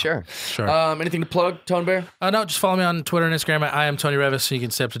Sox. Yeah, sure. Anything to plug, Tone Bear? No, just follow me on Twitter and Instagram. I am Tony Reavis, so you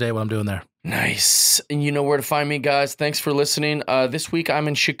can stay up to date what I'm doing there. Nice. And you know where to find me, guys. Thanks for listening. This week I'm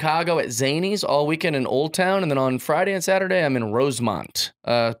in Chicago at Zany's all weekend in Old Town. And then on Friday and Saturday, I'm in Rosemont.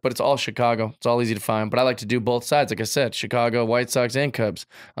 But it's all Chicago. It's all easy to find. But I like to do both sides. Like I said, Chicago, White Sox, and Cubs.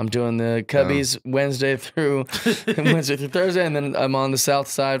 I'm doing the Cubbies Wednesday through Thursday. And then I'm on the south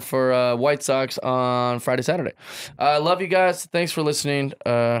side for White Sox on Friday, Saturday. Love you guys. Thanks for listening.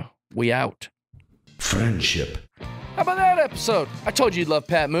 We out. Friendship. How about that episode? I told you you'd love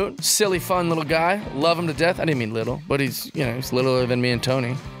Pat Moote. Silly, fun little guy. Love him to death. I didn't mean little, but he's littler than me and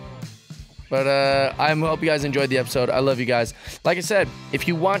Tony. But I hope you guys enjoyed the episode. I love you guys. Like I said, if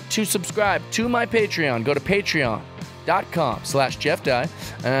you want to subscribe to my Patreon, go to patreon.com/JeffDye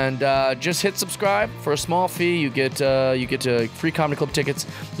and just hit subscribe for a small fee. You get free comedy club tickets.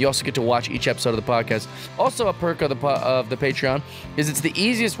 You also get to watch each episode of the podcast. Also, a perk of the Patreon is it's the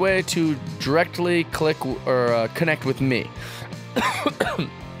easiest way to directly click or connect with me.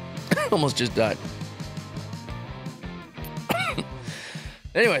 Almost just died.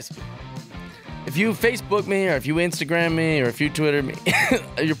 Anyways, if you Facebook me or if you Instagram me or if you Twitter me,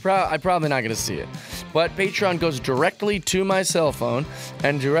 I'm probably not going to see it. But Patreon goes directly to my cell phone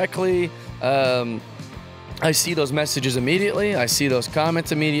and directly, I see those messages immediately. I see those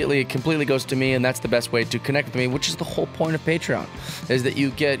comments immediately. It completely goes to me, and that's the best way to connect with me, which is the whole point of Patreon, is that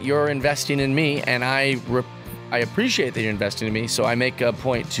you're investing in me, and I appreciate that you're investing in me, so I make a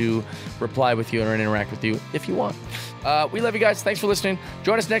point to reply with you and interact with you if you want. We love you guys. Thanks for listening.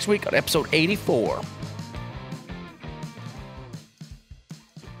 Join us next week on episode 84.